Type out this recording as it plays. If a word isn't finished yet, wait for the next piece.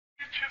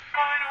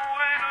find a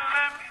way to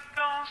let me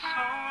down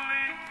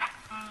slowly?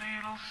 A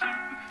little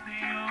sympathy,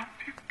 I hope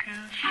you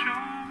can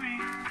show me.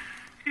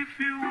 If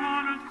you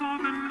wanna go,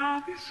 then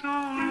I'll be so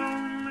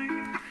lonely.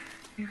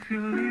 If you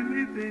leave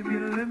me, baby,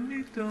 let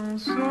me down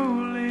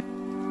slowly.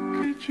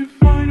 Could you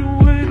find a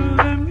way to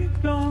let me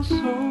down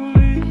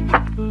slowly?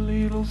 A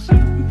little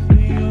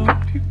sympathy, I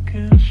hope you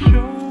can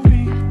show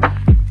me.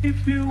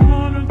 If you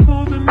wanna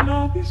go, then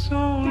I'll be so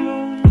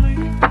lonely.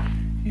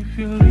 If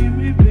you leave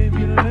me,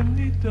 baby, let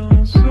me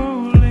down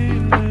slowly.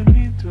 Let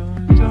me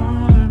down,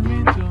 down, let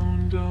me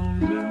down, down,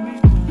 let me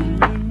down,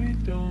 let me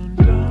down,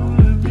 down,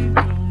 let me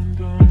down,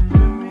 down,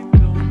 let me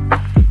down.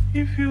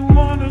 If you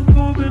wanna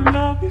go, then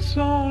I'll be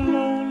so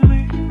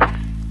lonely.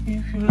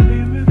 If you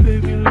leave me,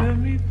 baby, let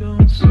me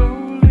down slowly.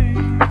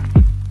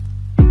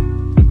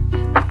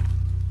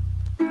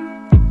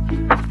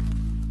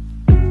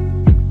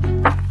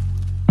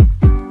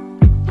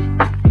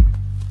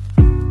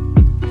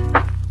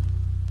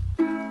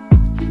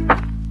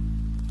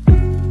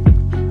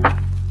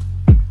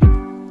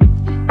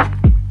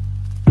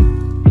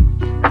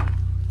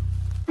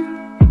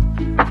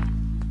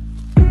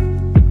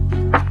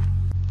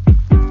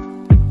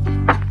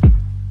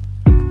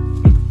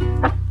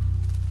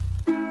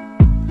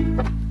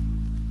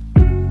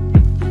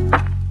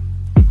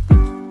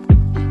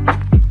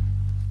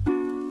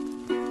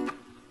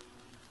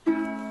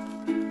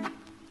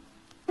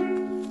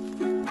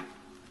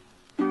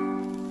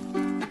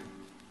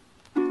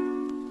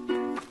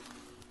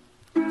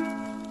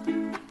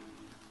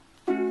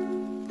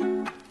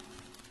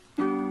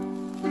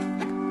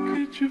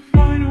 Could you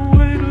find a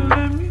way to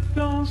let me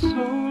down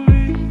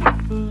slowly?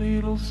 A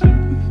little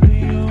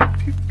sympathy, I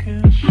hope you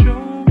can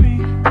show me.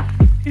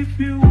 If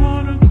you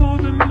wanna go,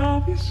 then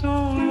I'll be so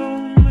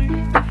lonely.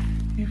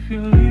 If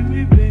you leave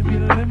me, baby,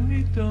 let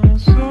me down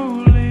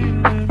slowly.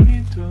 Let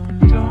me down,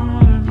 down,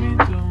 let me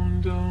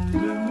down, down,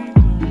 let me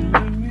down,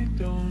 let me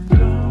down,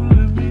 down,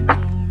 let me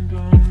down,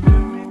 down,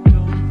 let me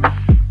down.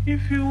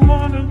 If you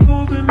wanna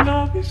go, then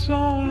I'll be so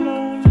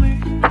lonely.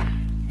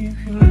 If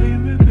you leave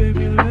me,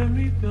 baby, let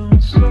me down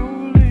slowly.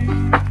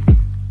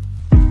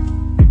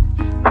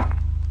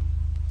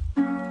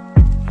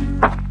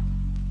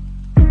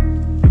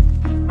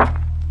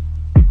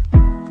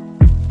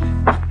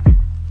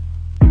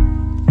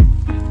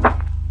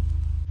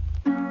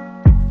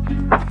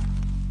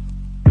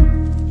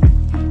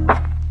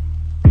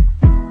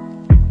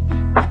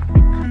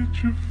 Could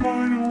you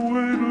find a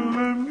way to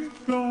let me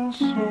down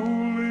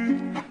slowly?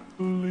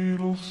 A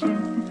little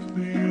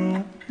sympathy, I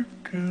hope you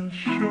can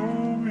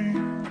show me.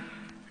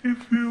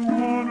 If you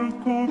wanna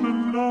go,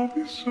 then I'll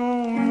be so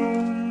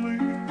lonely.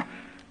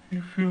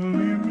 If you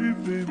leave me,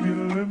 baby,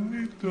 let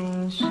me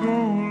down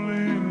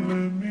slowly.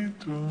 Let me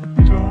down,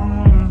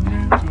 down, let me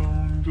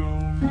down,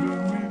 down,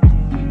 let me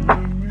down,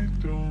 let me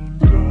down,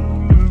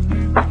 down, let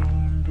me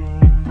down,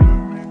 down,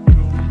 let me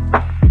down.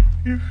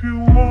 If you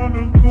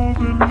wanna go,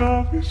 then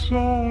I'll be so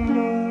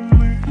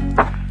lonely.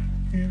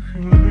 If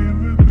you leave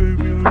me,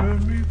 baby, let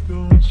me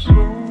down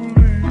slowly.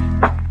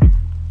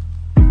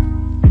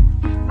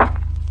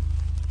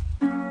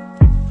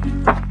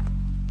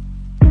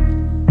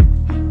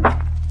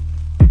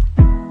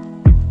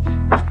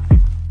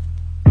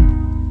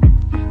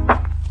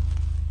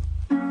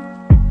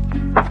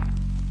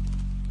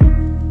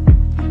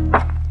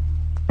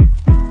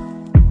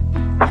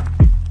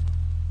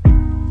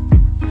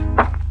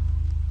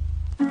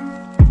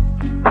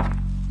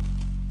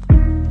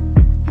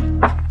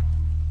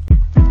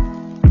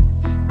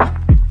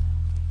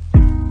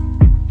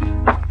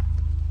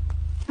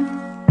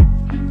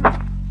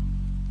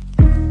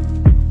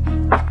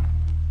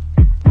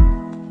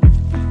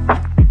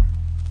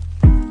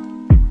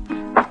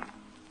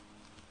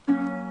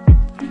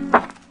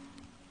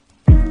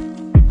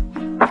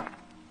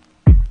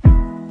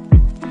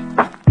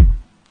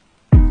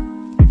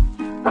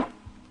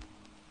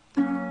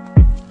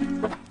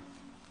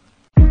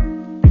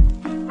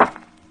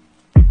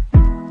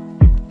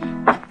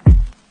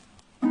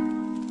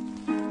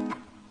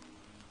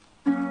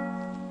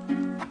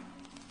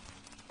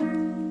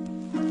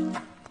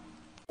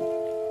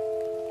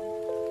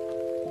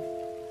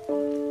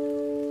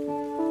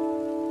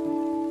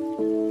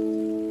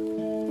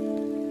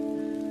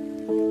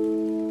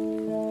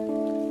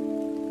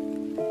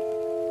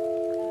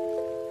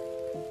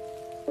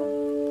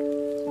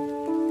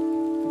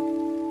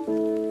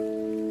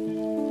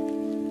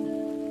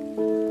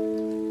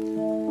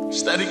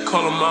 Steady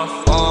calling my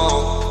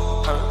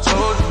phone. I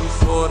told you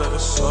before that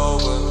it's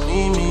over.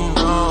 Leave me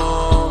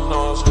alone.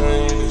 No, it's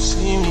hurting you to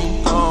see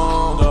me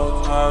gone.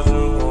 Dark clouds,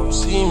 you won't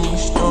see me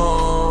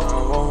strong.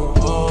 I won't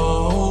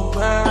go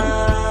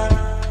back,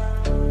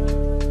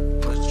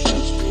 but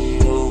trust me,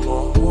 I'm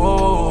gon'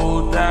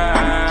 hold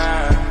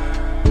that,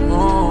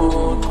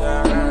 hold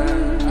that.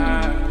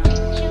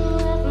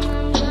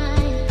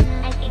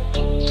 I can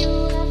get you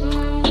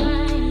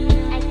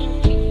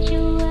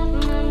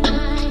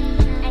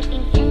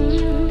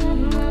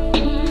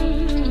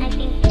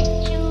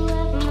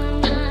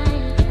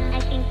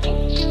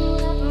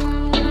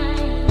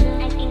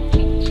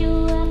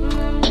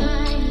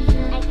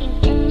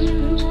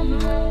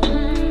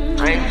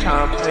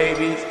play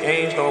these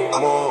games no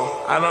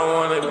more. I don't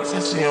wanna be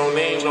touching your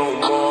name no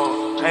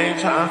more. I ain't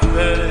tryna feel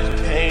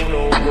this pain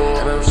no more.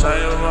 And I'm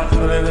sorry if my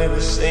feelings ain't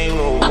the same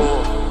no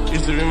more.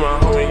 Used to be my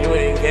homie, you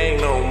ain't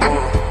gang no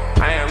more.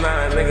 I am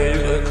not a nigga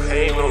you could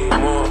claim no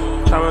more.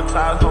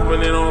 Traumatized,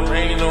 hoping it don't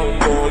rain no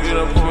more. You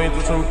done put me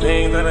through some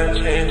things that done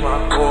changed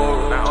my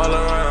core. Now all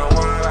around the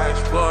world I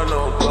explore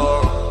no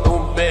glory. No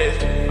bitch,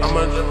 I'm a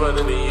dripper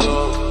than New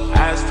York.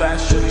 Ass fat,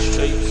 shitty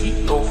straight, keep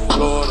no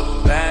Florida.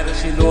 Bad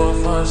as she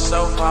doing for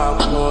herself, I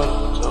applaud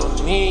her.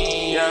 So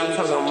me, I'm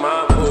talking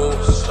my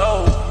moves, so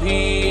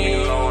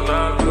deep, alone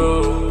I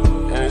grew.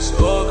 And it's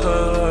all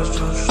cause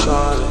too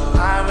short.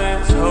 I've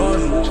been told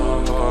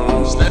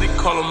you, steady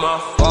calling my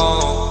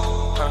phone.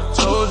 I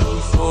told you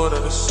before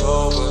that it's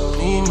over.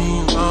 Leave me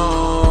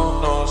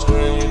alone. No, it's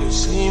hurting you to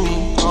see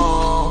me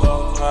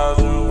gone. Cause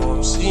you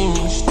won't see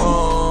me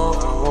strong.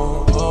 I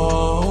won't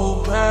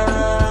go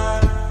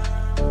back.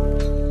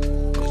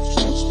 It's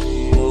just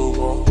me who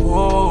gon'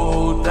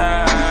 hold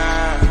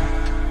that.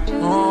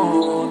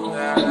 Hold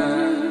that.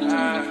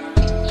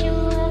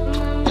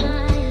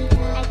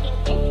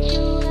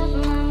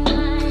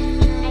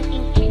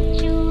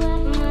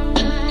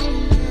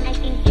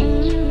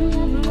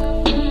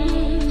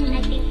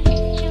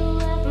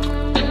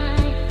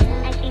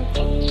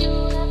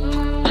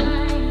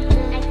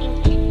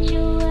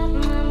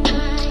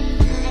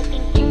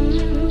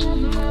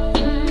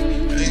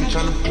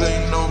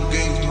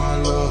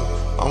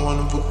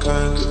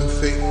 Couldn't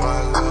fake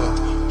my love.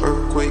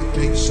 Earthquake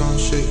make sun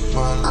shake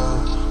my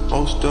love.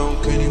 Most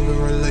don't can't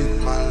even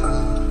relate my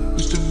love.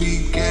 Used to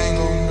be gang,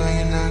 oh now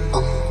you're not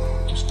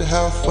gang. Used to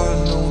have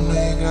fun, no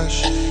now you got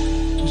shit.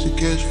 Used to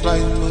catch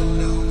flight, but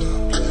now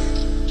I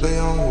play. Play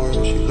on words,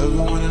 she love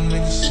it when a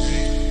nigga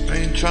say. I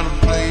ain't tryna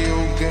play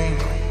your game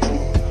no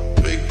more.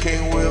 They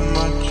can't wear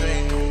my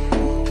chain no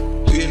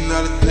more. Getting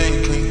out of thing,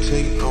 can't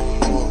take no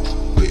more.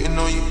 Waiting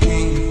on your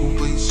king, who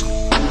bleeds some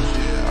more.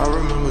 Yeah, I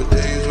remember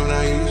days when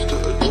I used to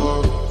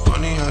adore.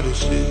 Funny how this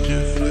shit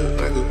just flip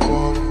like a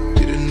car.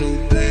 Get a new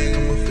thing,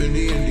 I'm a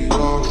Fendi and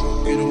Dior.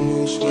 Get a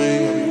mood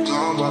swing, I'll be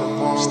gone by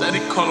tomorrow.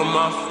 Steady calling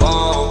my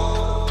phone.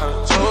 I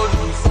told you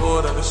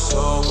before that it's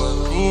over.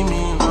 Leave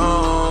me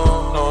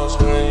alone. No, it's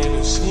hurting you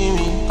to see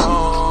me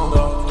gone.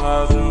 No,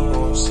 cause you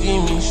won't see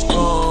me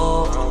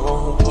strong. I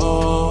won't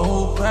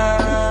go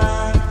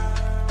back.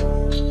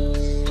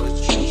 But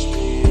trust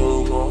me,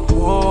 you gon'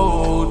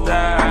 hold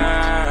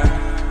that.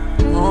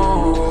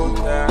 Hold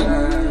that.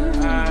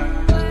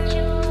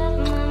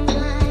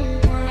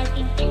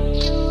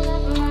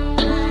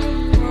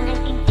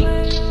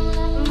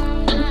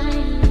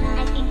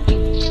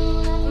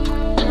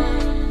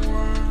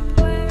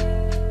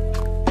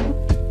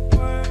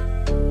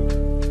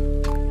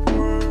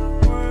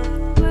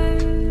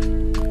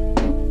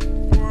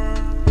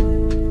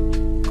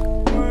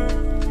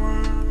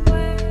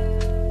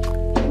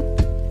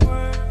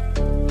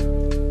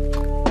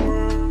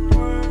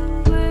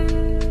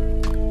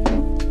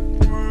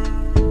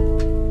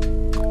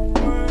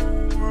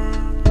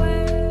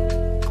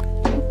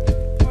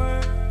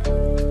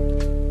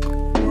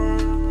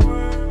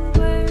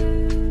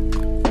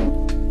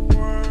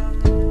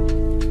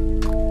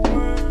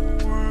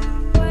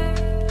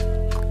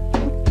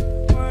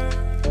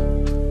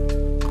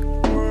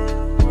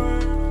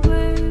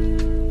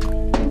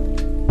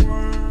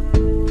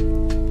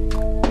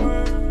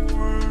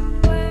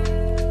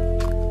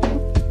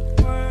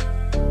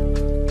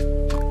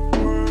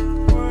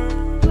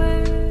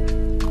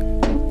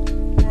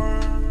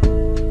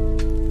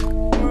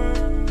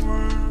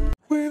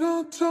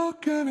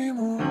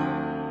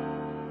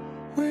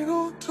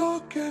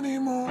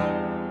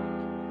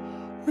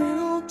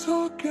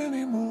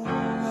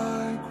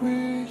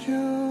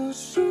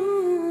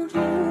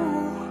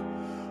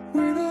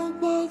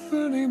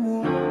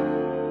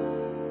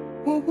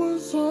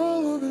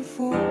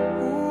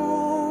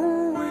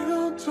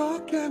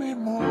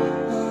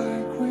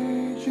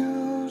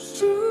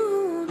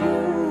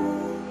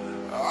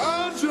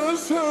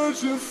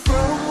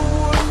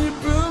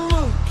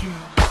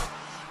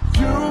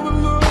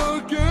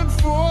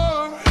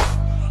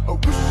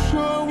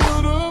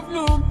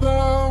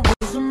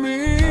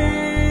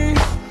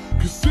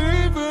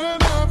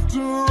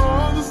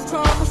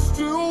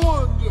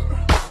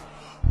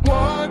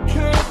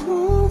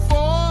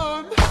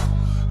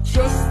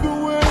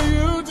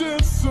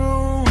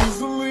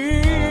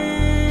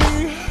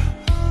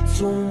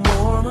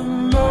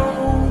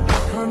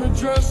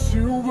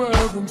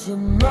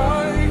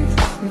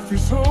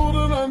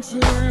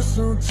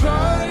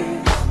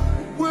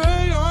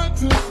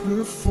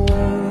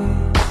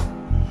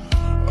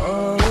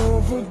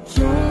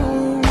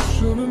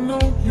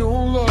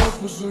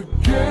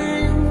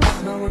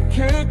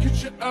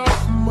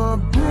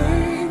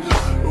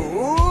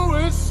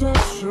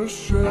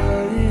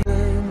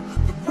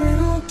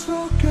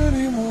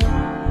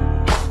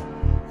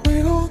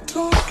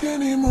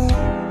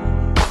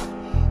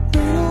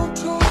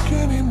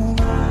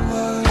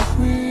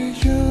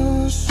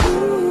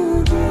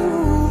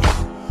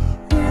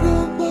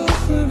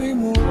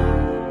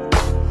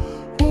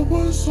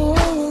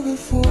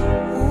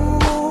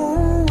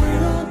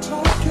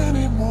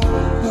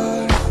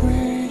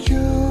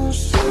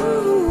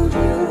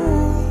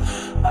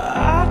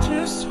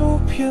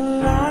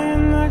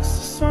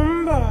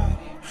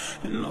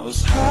 and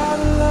knows how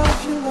to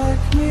love you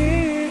like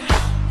me.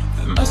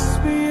 There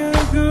must be a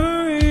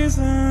good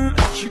reason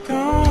that you're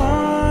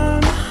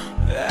gone.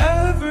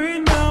 Every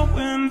now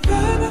and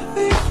then I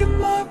think you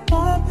might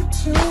want me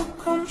to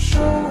come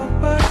show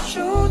up at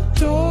your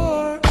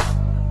door,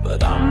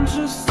 but I'm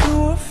just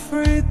too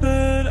afraid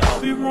that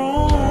I'll be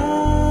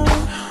wrong.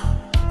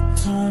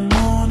 Don't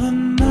wanna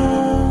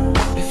know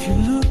if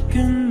you're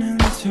looking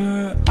into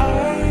her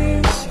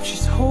eyes, if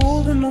she's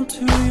holding on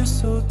to you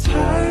so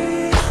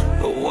tight,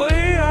 the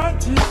way I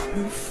did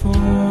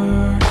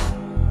before.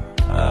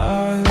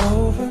 I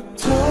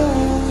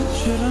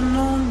overdosed. Should've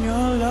known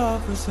your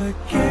love was a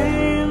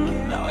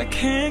game. Now I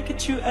can't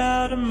get you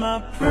out of my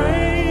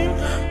brain.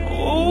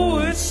 Oh,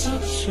 it's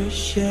such a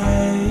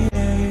shame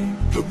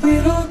that we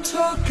don't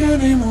talk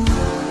anymore.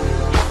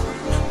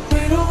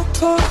 We don't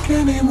talk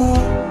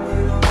anymore.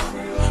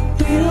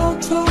 We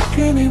don't talk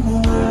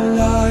anymore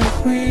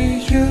like we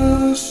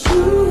used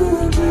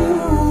to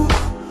do.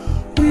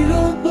 We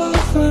don't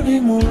love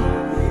anymore.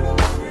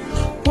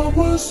 What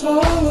was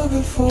all of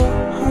it for?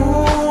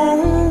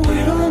 Oh, we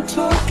don't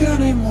talk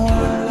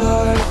anymore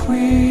like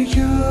we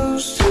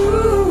used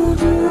to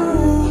do.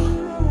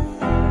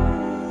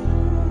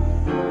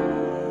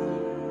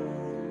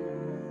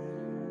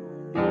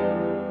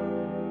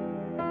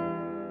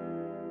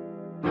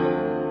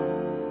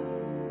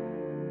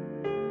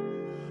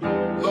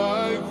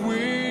 Like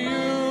we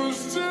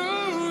used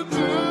to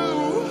do.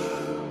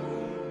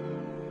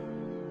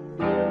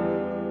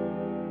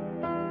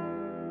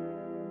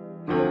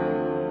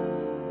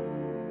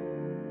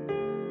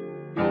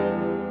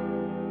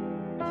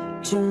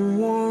 Don't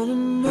wanna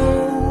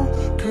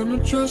know, can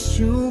I trust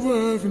you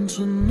wearing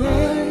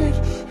tonight?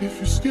 If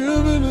you're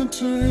giving it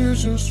to you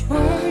just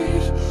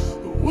right,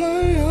 the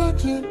way I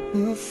did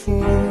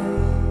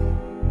before.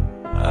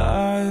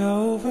 I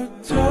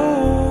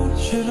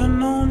overdosed. Should've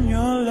known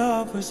your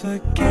love was a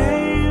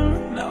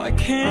game. Now I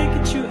can't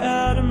get you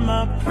out of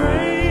my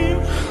brain.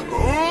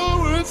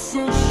 Oh, it's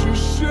such a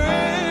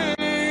shame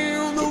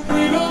that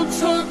we don't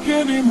talk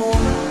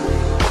anymore.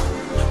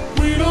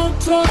 We don't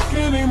talk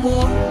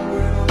anymore.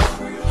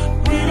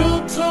 We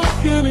don't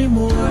talk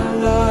anymore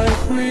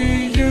like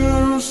we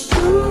used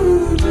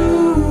to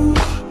do.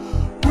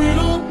 We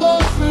don't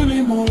love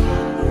anymore.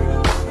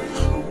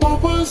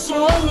 What was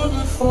all of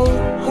it for?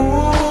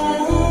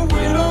 Oh,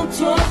 we don't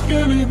talk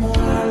anymore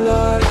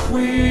like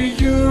we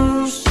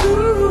used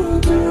to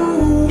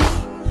do.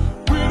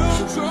 We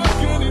don't talk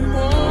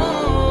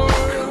anymore.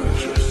 Can I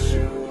trust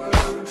you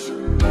out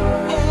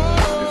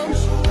tonight?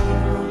 If you're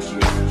holding on to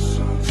you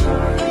so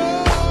tight.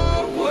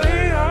 The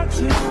way I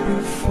did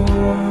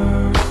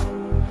before.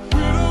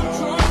 We don't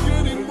talk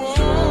anymore.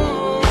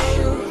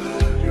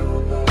 Your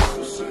love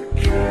was a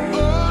game.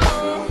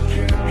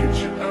 Can't get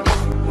you out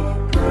of my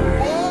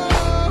brain.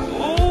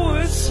 Oh,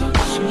 it's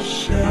such a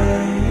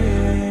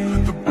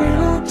shame We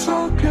don't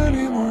talk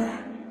anymore.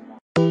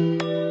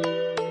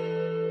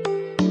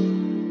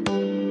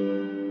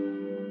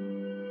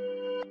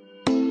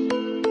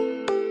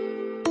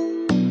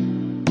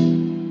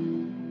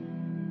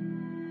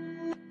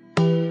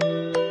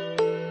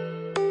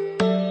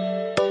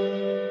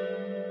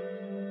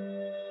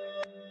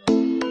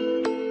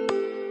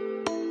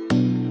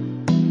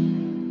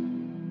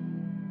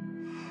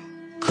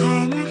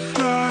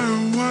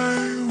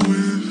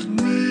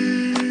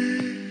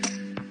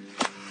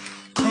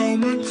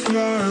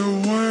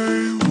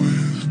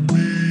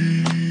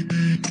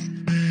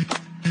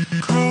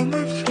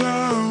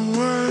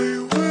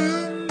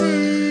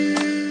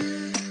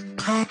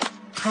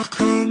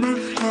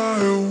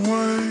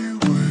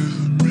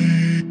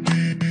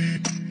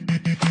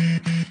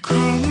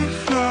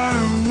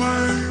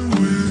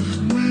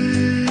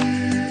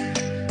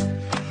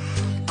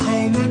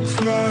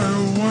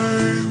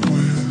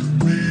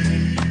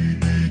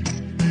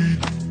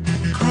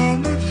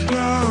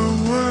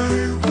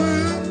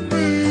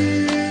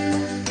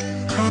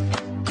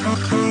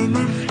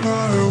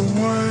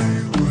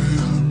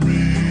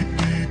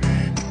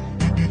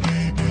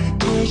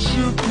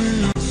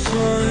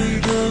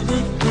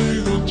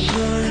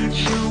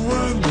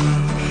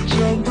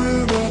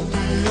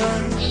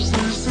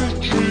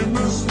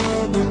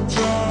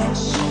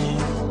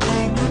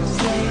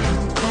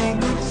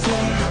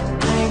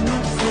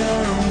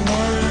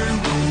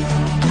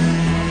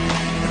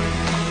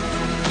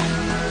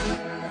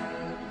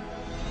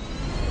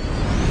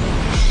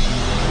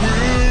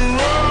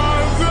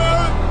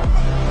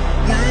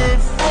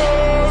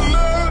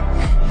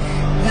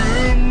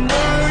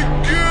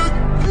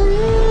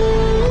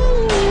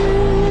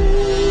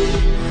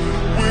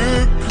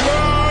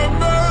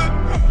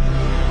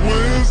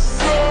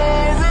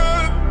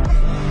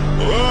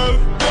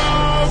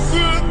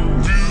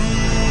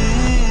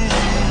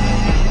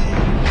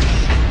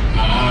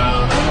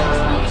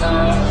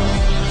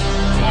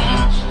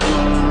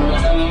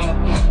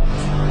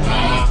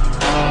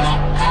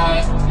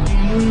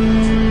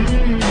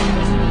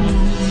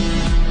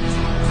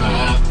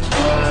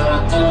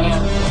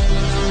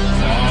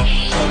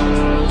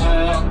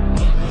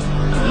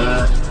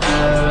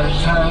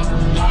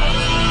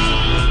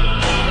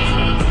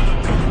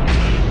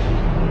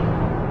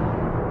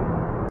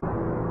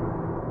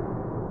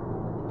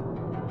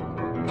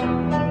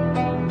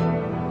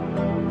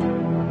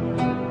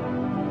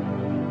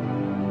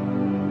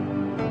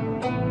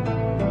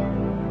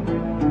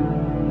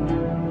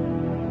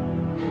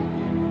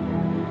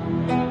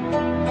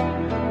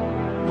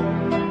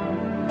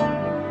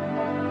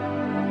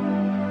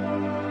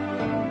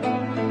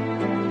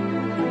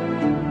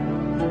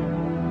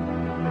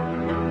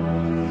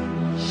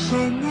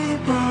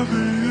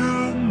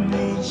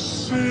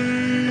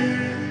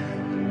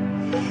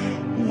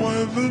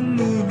 the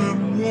moon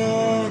and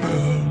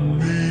water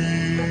me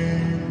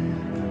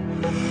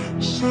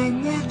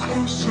somewhere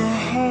close to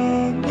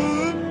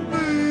harmony.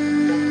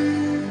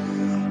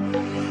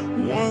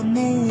 When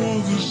the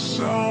world is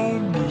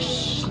sound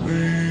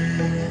asleep,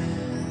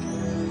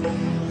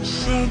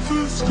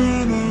 something's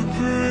gonna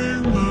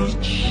bring the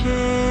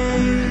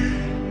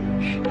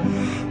change.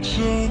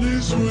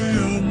 Journeys we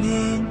are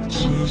meant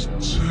to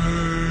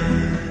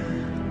take,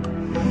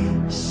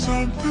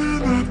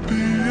 something at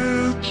the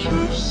edge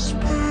of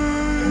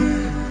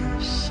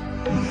space,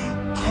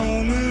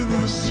 calling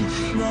us to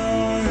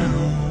fly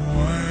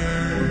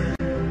away.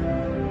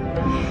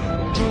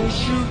 Don't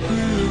you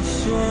be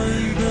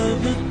afraid,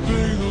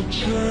 everything will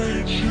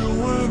change. You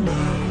and I,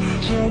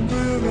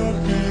 jumping off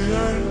the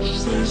edge.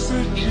 They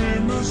say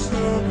dreamers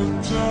never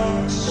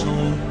die, so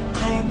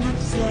come and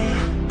fly,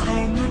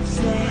 come and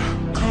fly,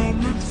 come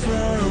and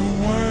fly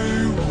away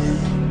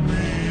with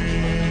me.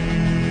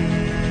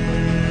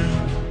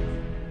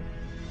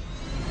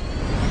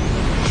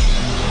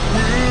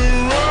 We're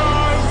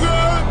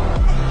rising,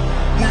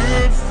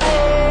 we're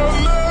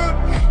falling,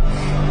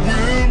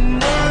 we'll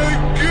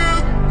make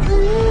it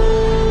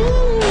through.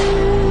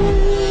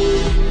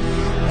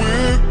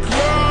 We're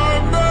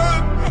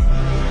climbing,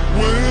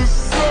 we're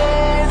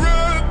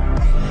soaring,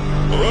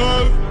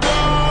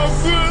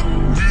 1,000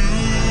 views.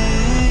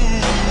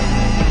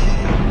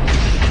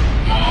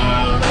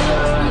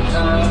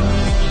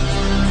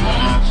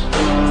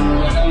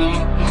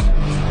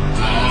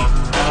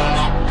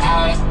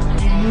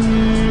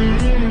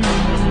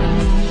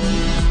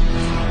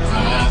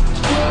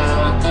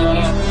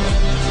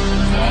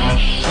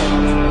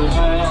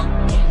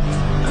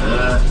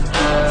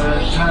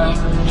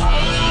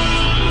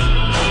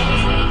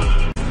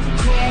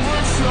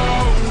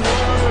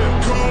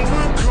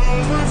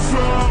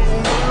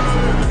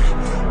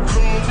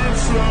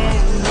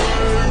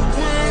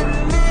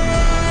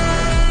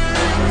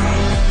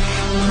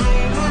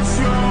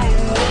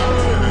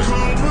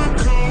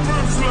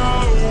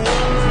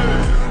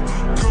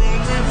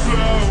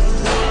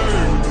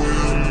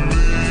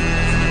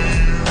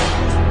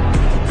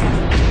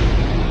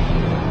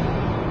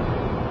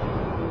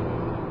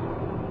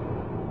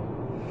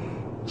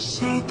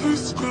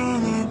 Something's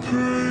gonna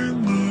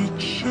bring the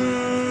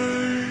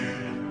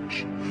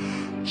change.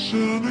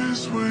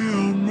 Journeys we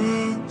are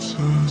meant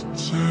to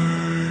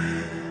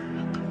take,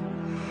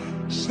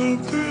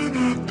 something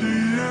at the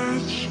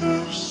edge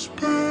of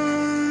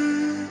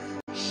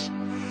space,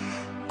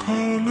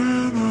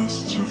 calling us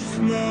to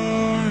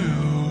fly away.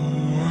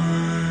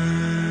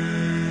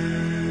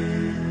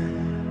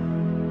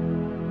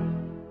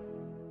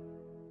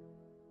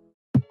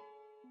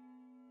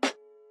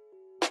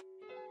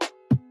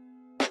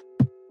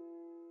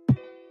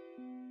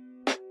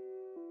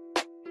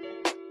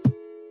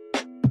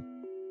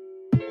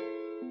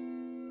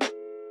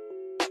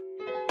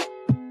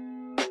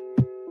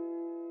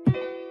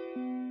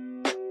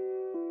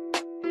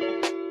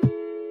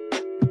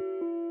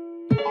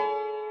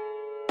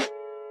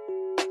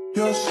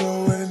 You're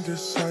so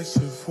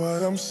indecisive,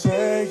 what I'm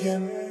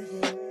saying.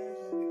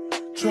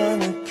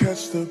 Trying to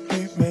catch the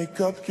beat, make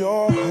up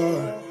your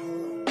heart.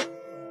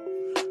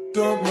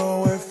 Don't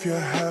know if you're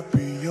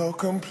happy or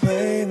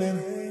complaining.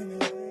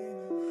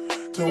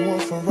 Don't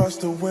want for us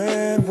to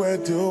win, where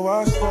do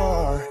I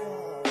start?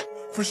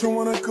 First you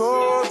wanna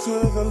go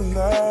to the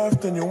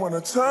left, then you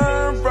wanna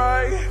turn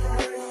right.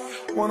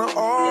 Wanna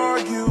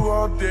argue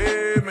all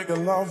day,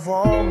 making love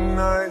all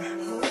night.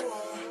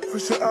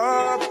 First you're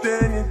up,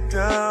 then you're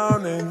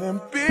down, and in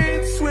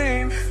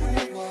between.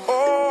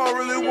 Oh, I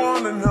really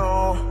wanna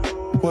know,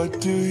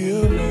 what do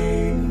you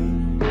mean?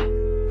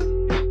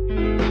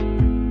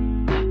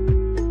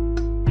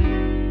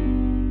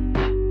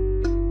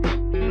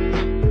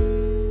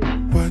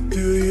 What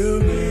do you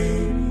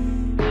mean?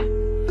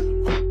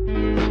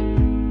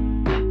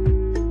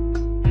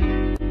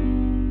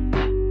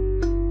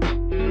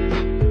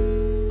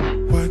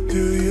 What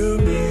do you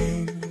mean?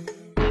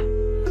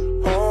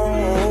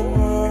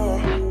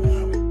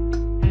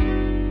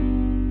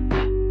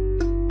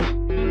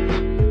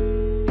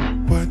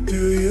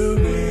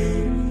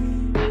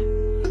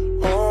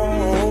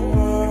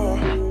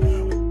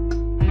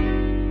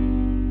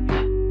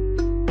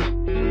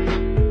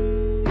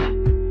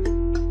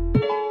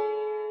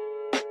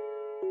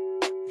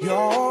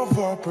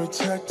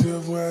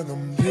 Protective when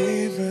I'm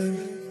leaving,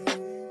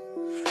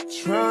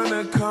 trying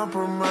to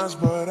compromise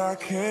but I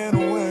can't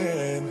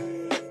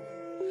win.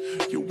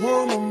 You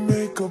wanna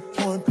make a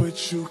point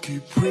but you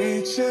keep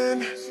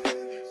preaching.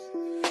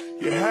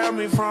 You had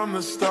me from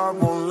the start,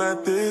 won't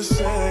let this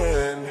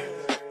end.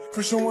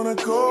 First you wanna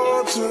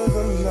go to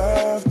the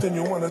left, then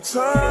you wanna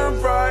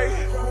turn right.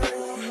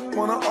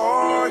 Wanna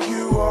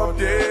argue all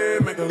day,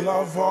 making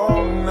love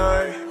all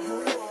night.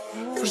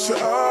 First you're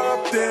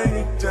up, then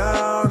you're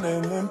down,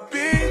 and in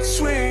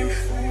between.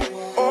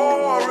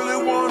 Oh, I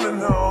really wanna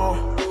know,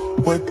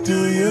 what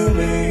do you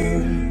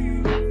mean?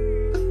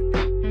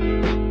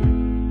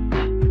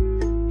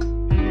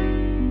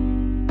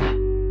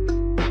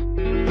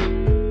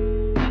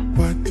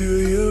 What do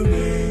you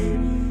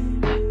mean?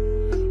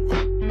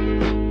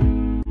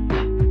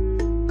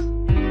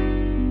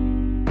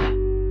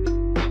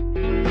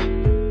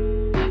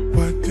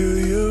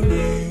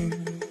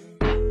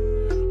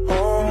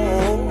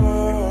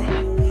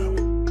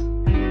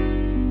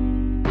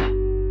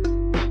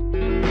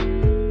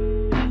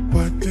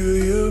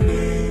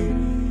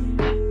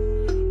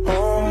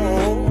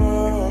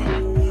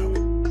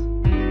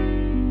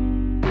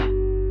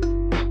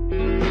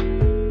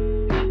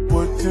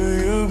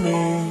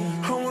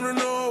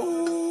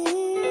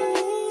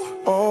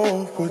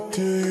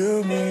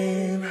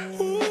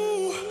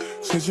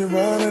 Said you're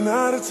running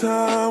out of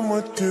time,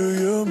 what do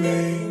you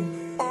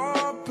mean?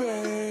 Oh,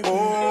 baby.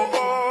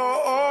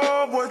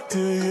 Oh, what do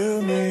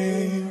you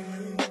mean?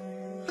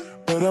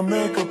 Better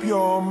make up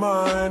your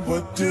mind,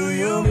 what do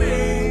you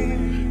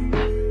mean?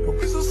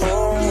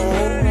 Oh,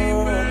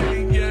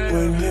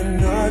 when you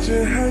nod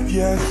your head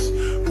yes,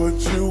 but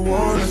you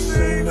wanna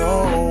say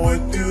no,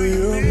 what do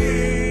you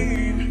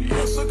mean?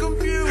 You're so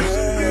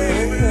confusing,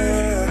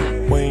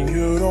 baby. When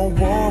you don't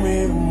want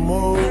me to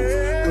move,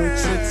 but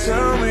you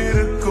tell me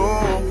to go,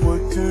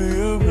 what do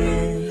you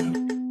mean?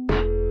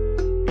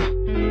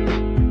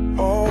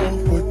 Oh,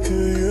 what do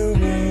you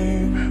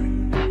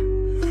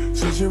mean?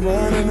 Since you're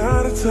running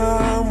out of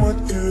time,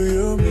 what do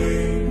you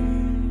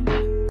mean?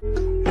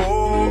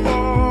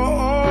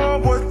 Oh,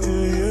 what do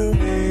you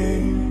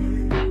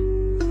mean?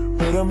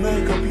 Better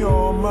make up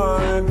your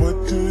mind,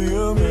 what do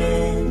you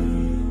mean?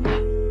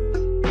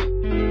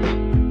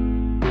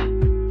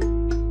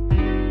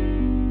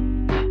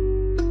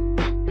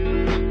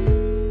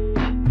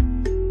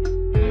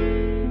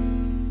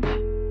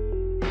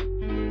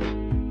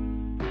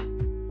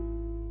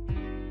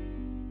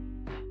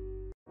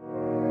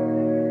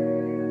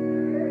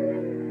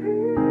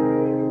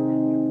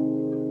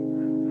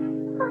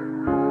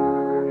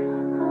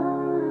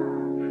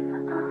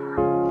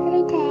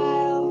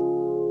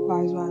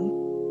 Wise one.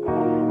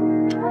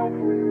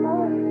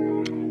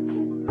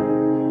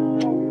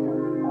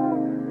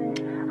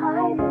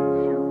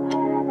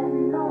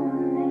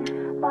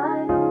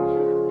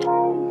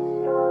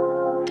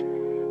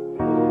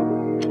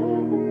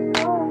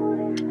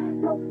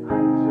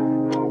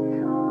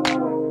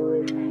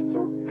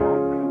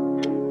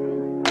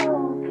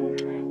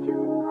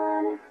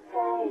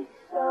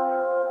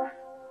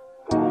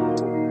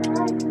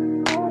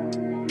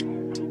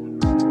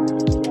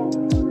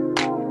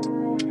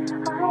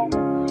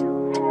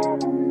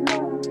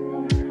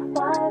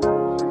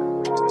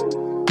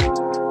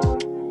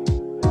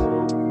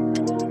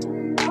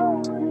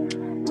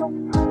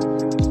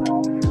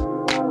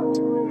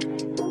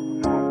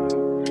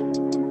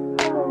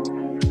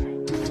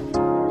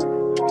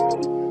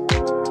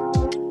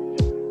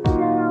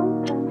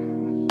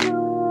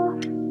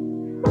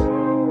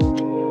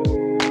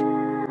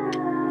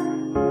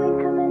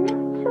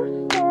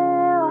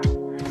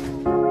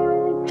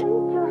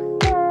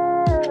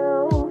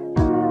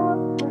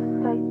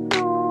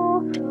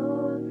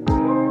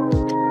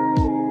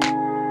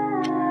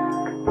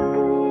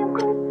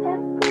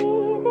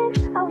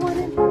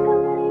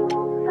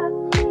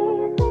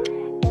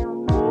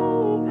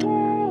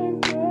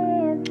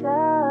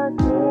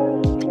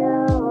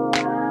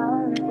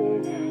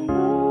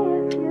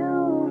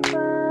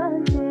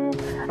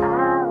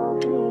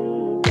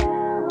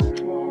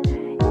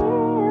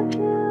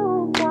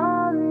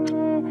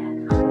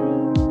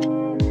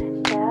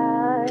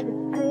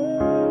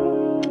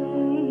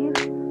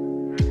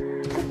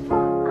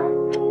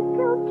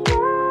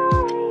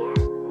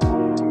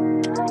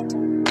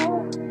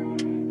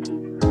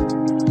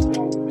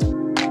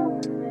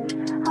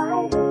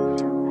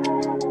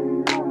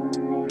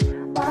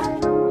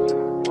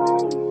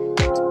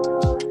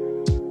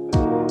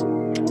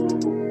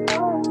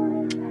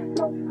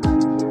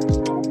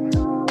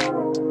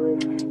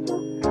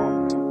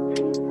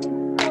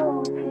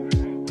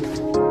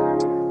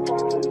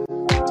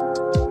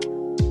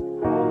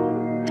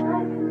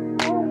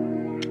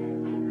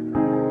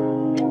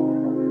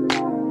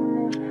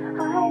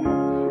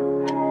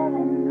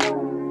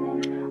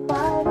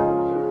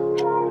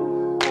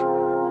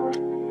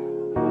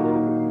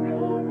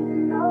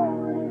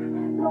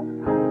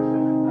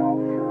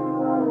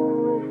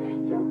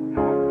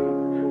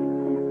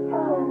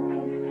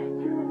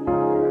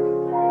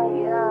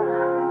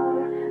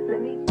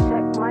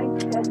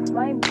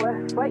 My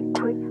breath right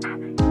quick.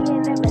 He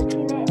ain't never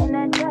seen it in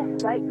a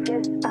dress like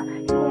this. He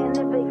ain't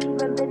never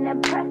even been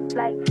impressed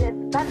like this.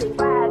 Probably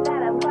why I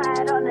got him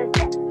quiet on the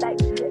set like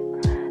this.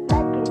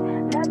 Like it,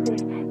 love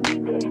it,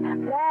 need it,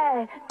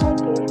 bad.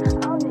 Take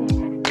it, own it,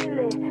 steal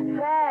it,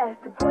 fast.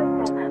 The boy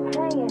stop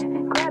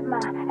playing, grab my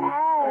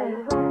ass.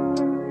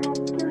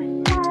 You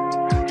shy,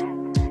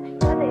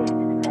 shut it,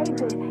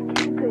 save it,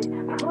 keep it,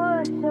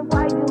 push it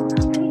while you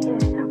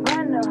beating,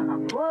 run the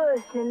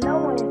bush and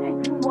knowing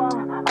you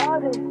want all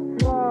this.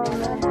 All of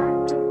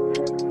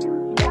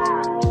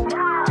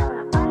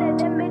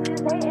them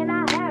bitches hating, I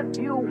have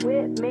you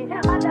with me.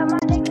 All of my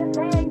niggas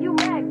saying you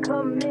mad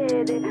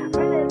committed.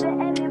 Realer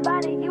than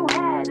anybody, you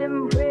had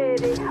them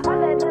pretty.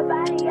 All of the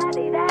body, I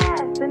need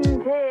ass and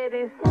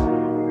titties.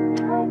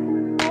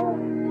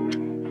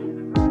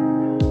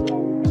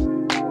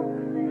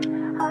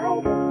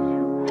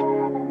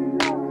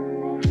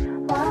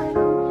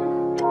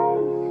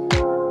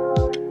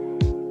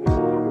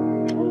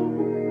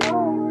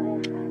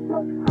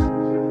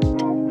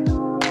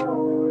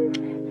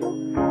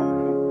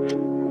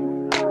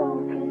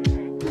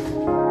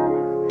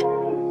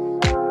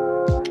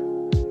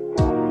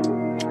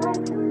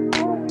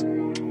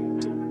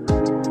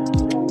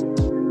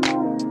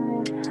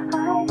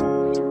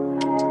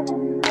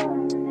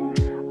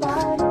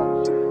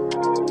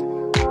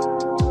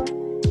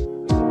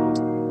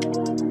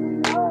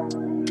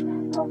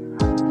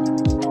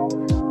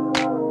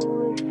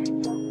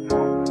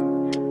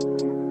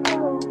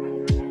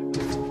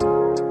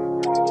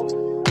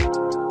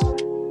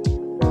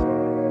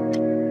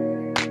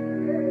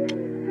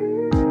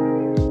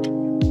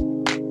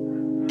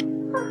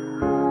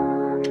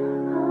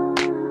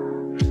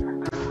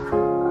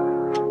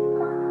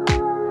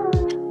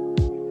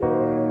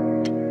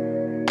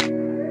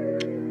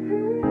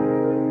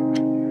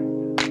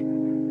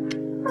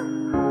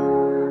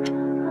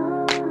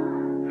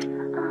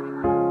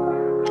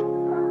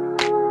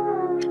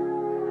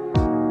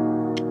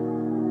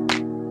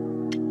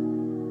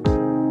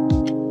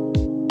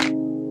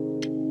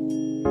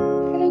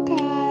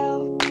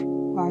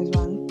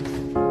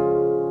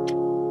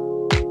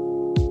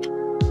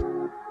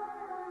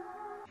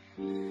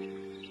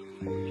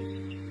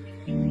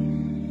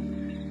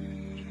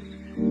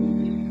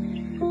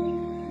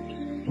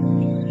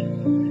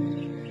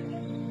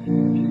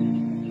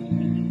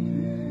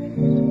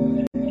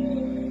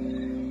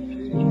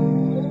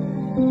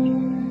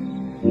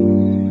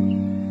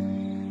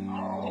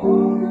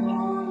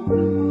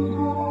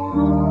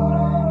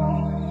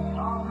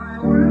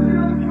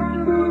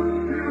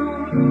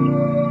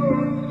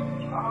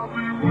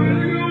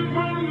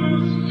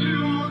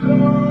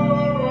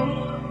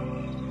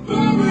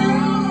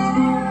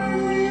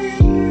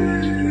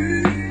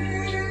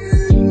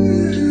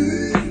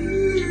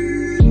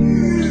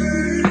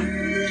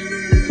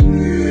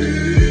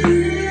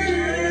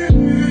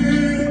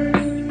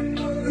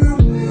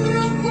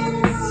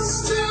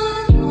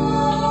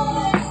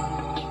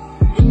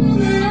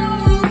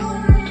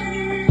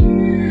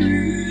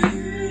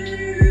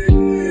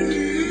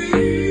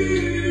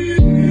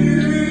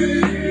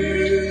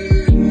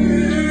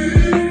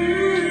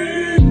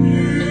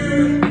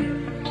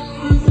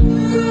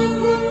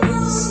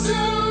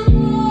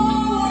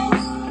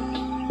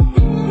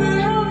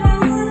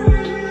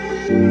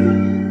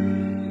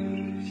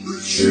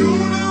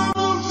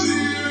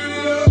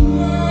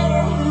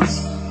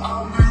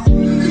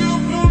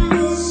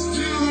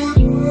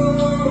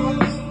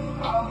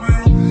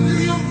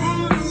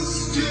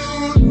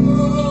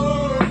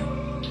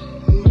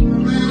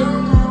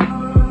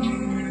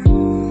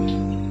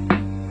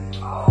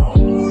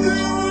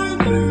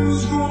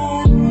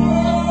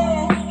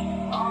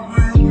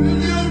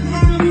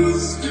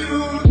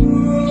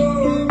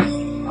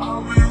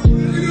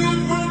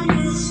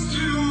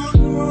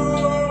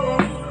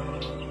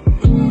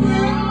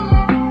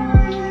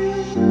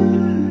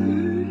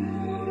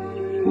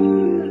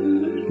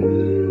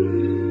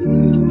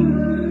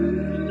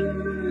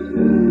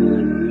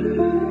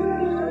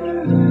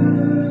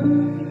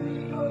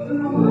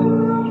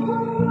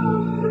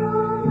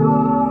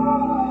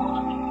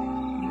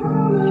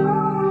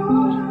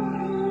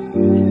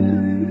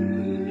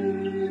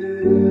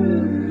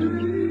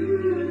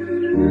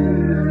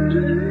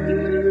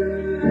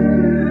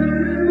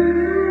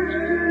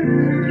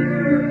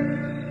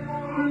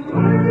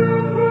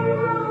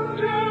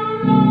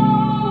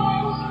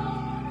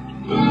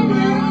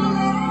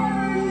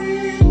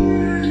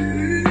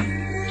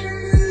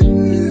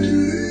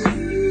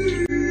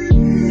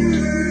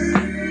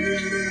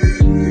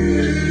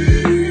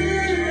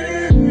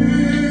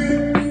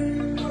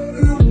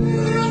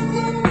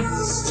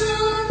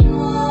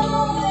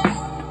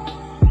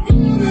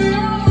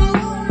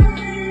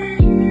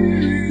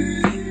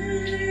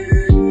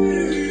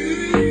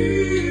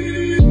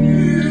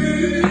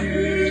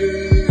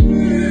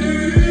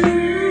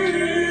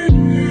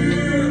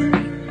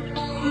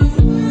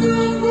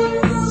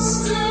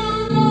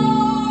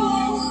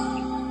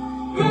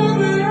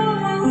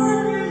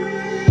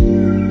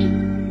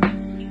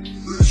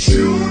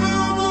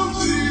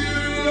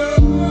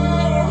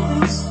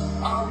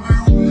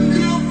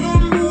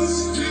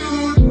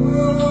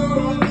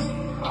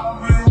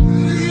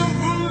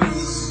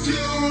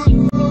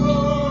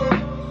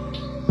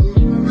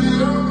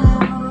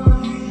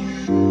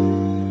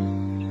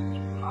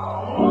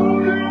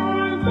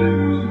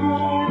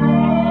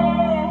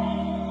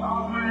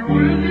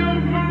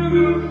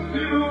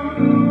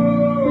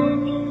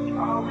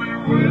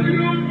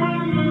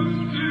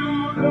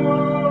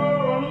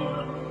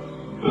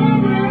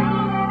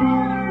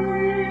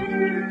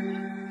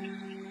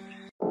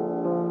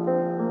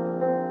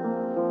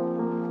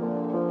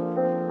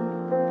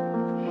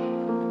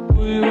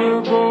 We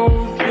were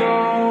both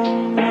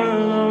young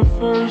when I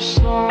first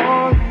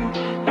saw you.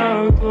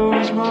 I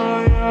close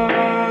my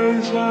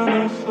eyes and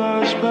a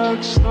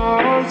flashback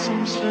starts.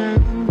 I'm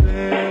standing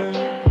there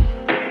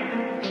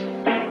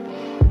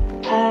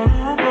on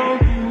a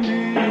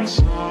burgundy and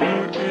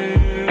summer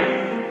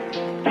air.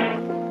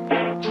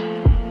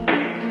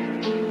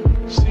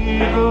 See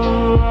the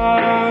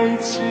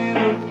lights, see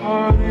the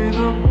party,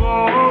 the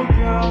ball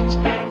gowns.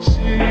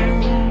 See you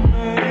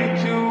make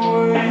your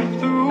way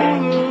through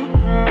the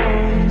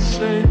crowd.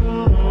 Say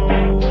hello.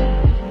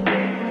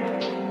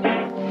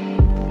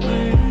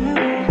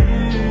 Little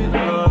did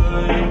I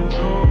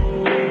know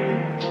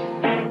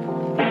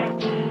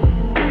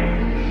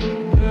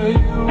that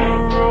you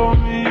were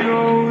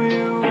Romeo.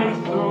 You were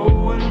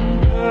throwing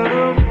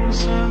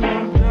pebbles, and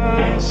my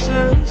daddy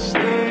said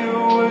stay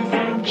away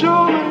from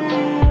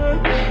Juliet.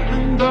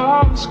 And I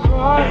was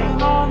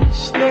crying on the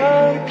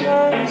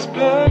staircase,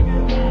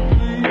 begging you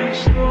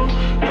please don't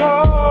go.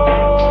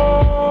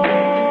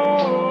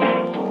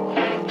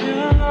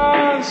 And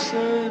I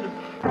said,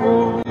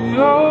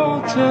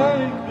 Romeo,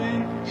 take me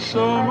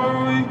somewhere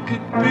we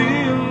could be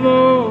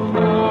alone.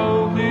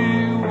 I'll be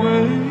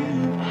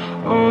waiting.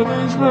 All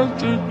there's left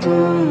to do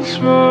is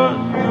run.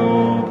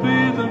 You'll be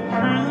the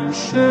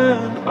prince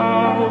and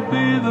I'll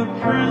be the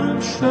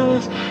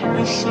princess.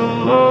 It's a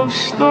love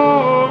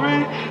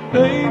story,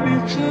 baby,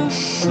 just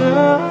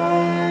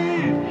say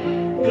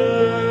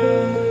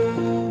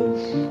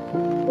yes.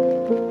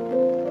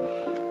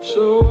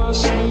 So I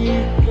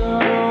sneak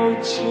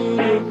out to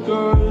the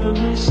garden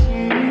to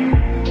see you.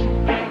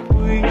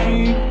 We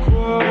keep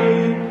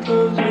quiet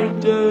 'cause we're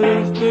dead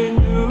if they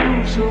knew.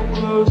 So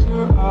close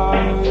your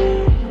eyes.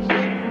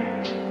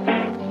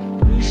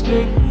 Please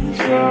take me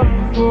out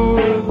for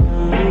a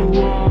little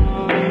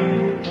while.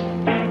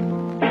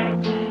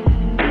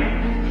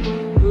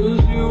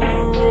 'Cause you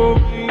were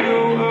Romeo,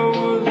 I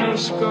was a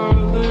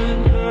scarlet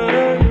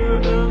letter.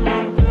 And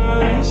my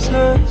daddy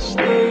said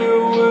stay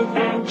away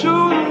from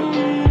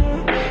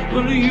Juliet.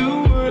 But you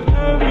were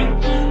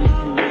everything to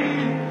me.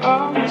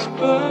 I was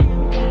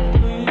begging you,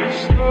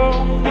 please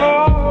don't go.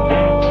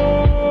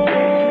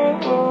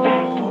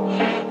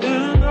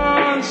 And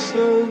I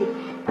said,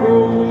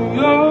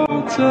 Romeo,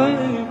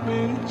 take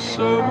me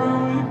somewhere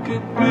we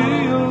could be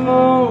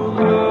alone.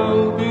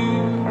 I'll be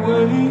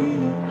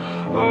waiting.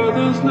 All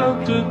there's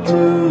left to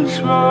do is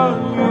run.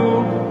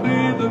 You'll be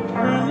the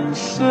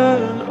prince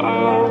and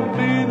I'll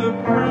be the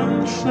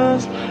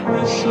princess.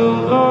 It's a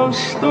love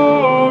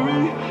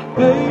story,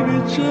 baby,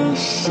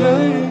 just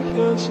say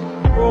yes.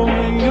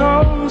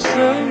 Romeo,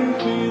 save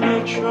me.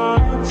 They're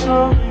trying to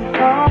tell me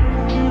how to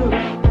feel.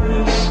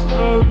 This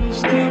love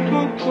is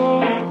typical,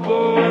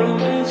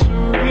 but it's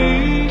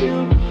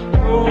real.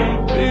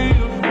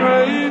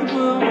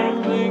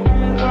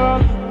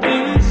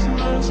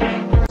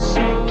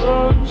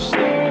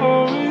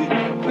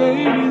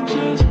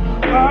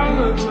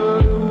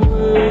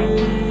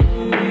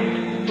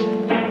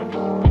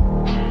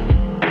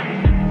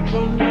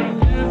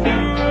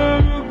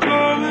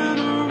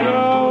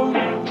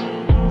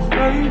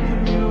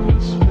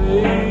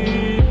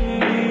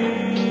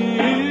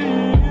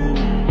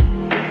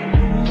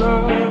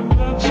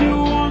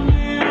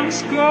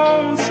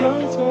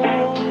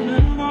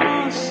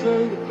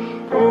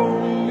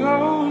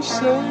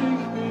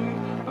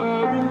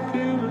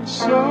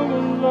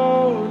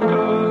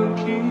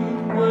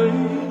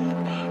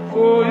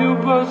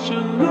 but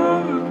you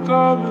never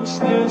convinced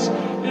this.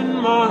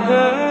 In my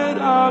head,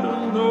 I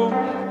don't know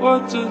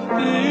what to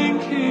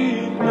think.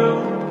 He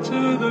knelt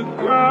to the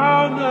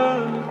ground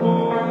and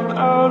pulled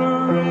out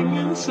a ring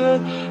and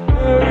said,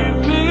 marry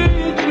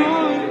me,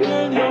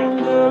 Julian, you'll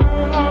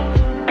never have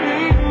to be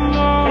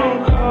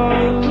alone.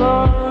 I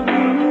love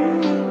you,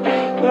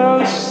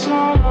 that's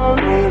all I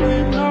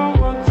really know.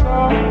 I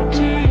talk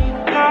to you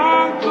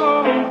now, go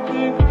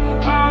pick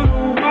out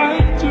a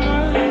white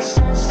dress.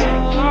 It's a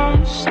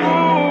love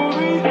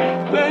story,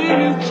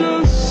 baby,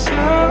 just say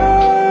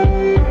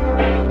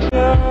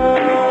yeah.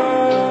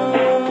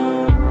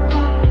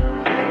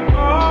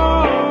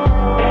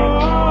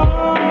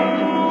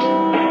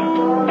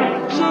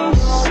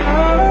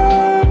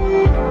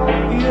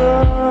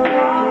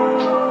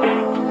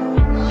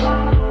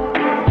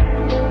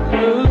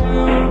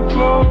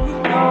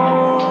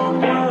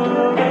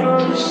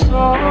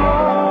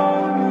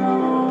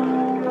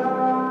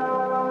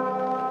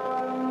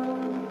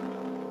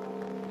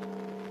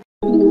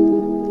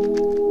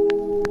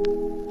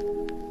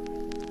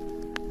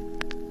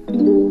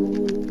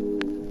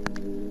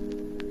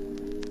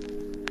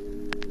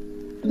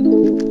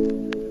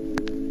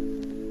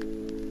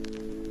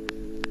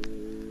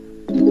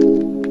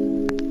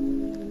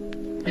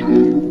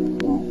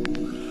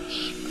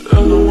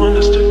 I'm the one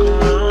to stick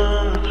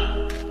around.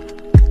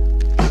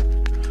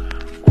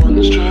 One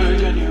that's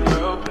dragging you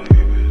out,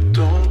 baby.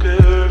 Don't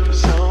care if it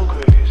sound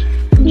crazy,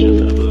 but you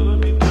never let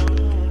me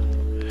down.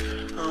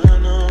 I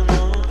know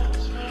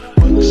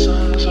when the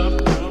sun's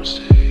up, I'm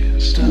staying.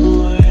 Still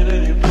laying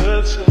in your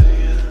bed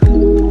saying,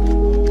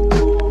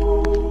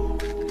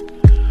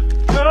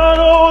 got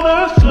all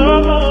this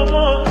time on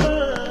my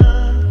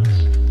hands.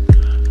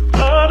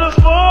 Might as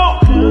well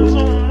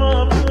cancel my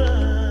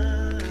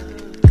plans.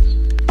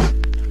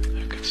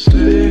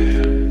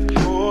 Stay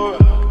for a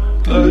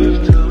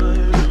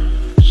lifetime.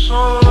 So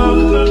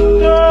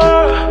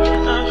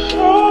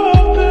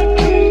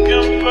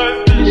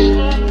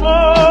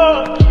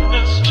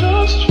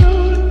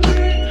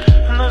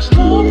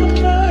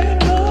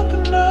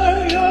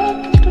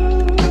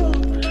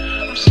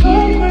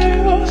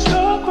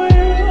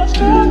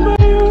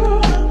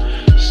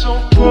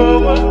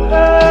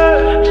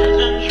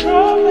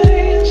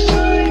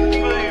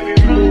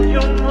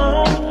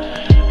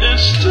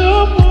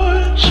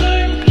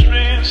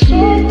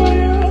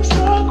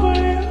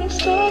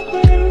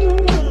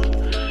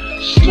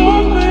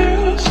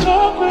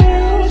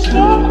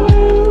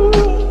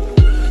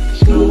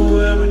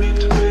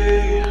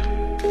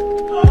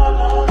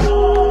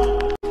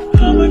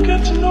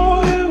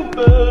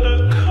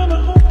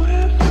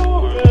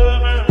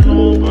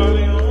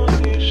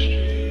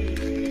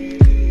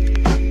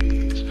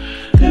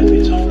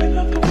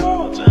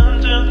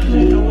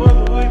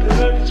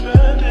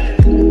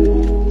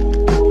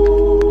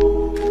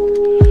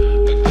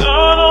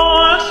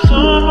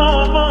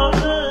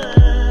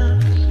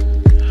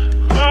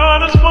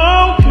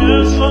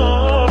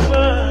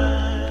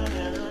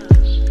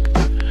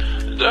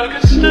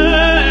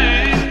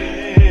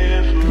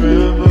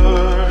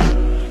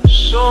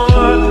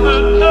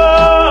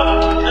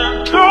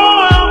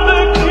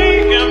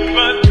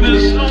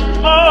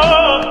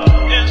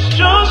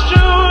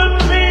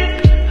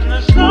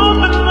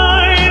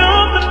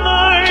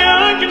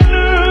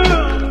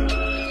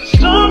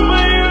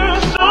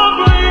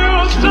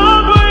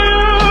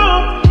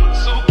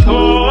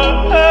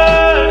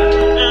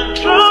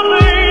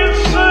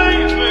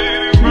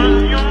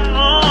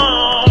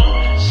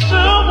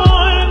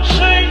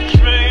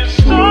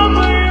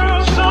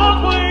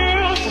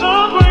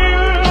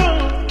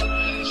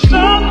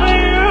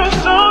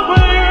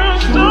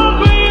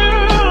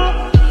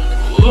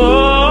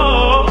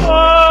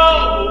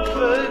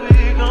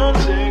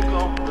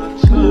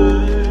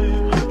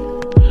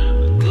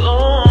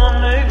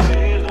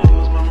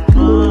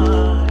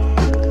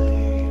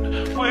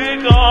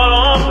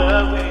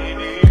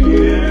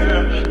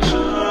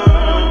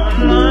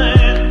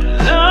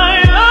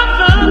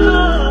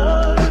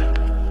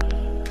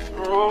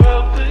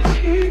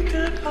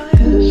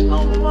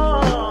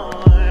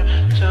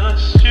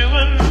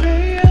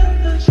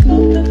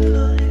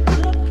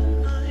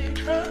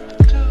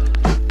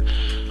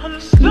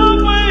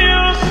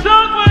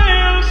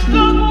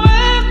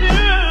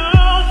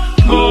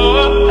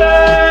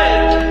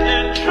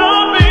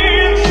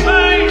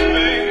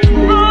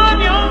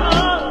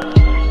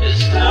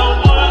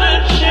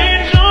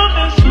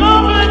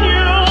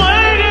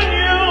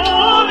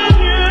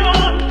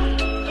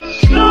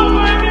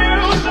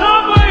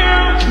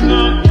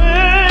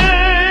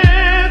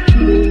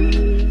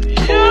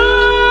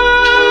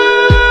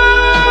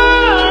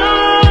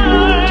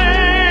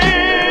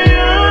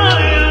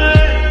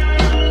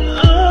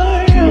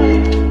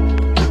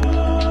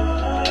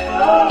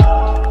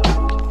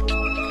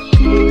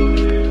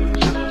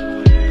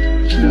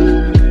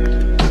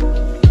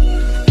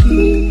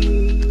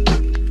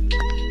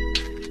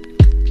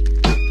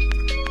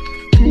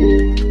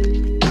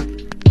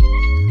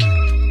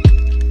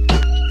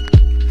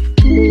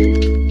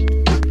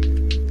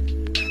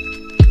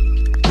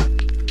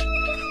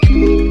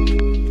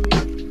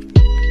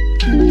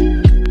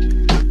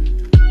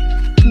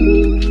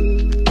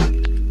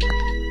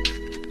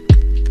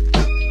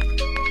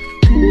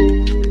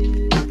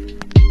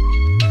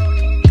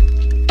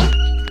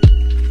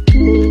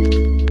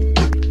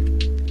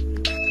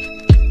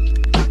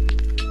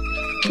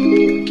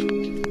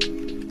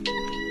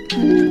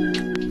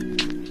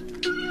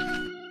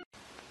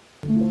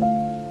I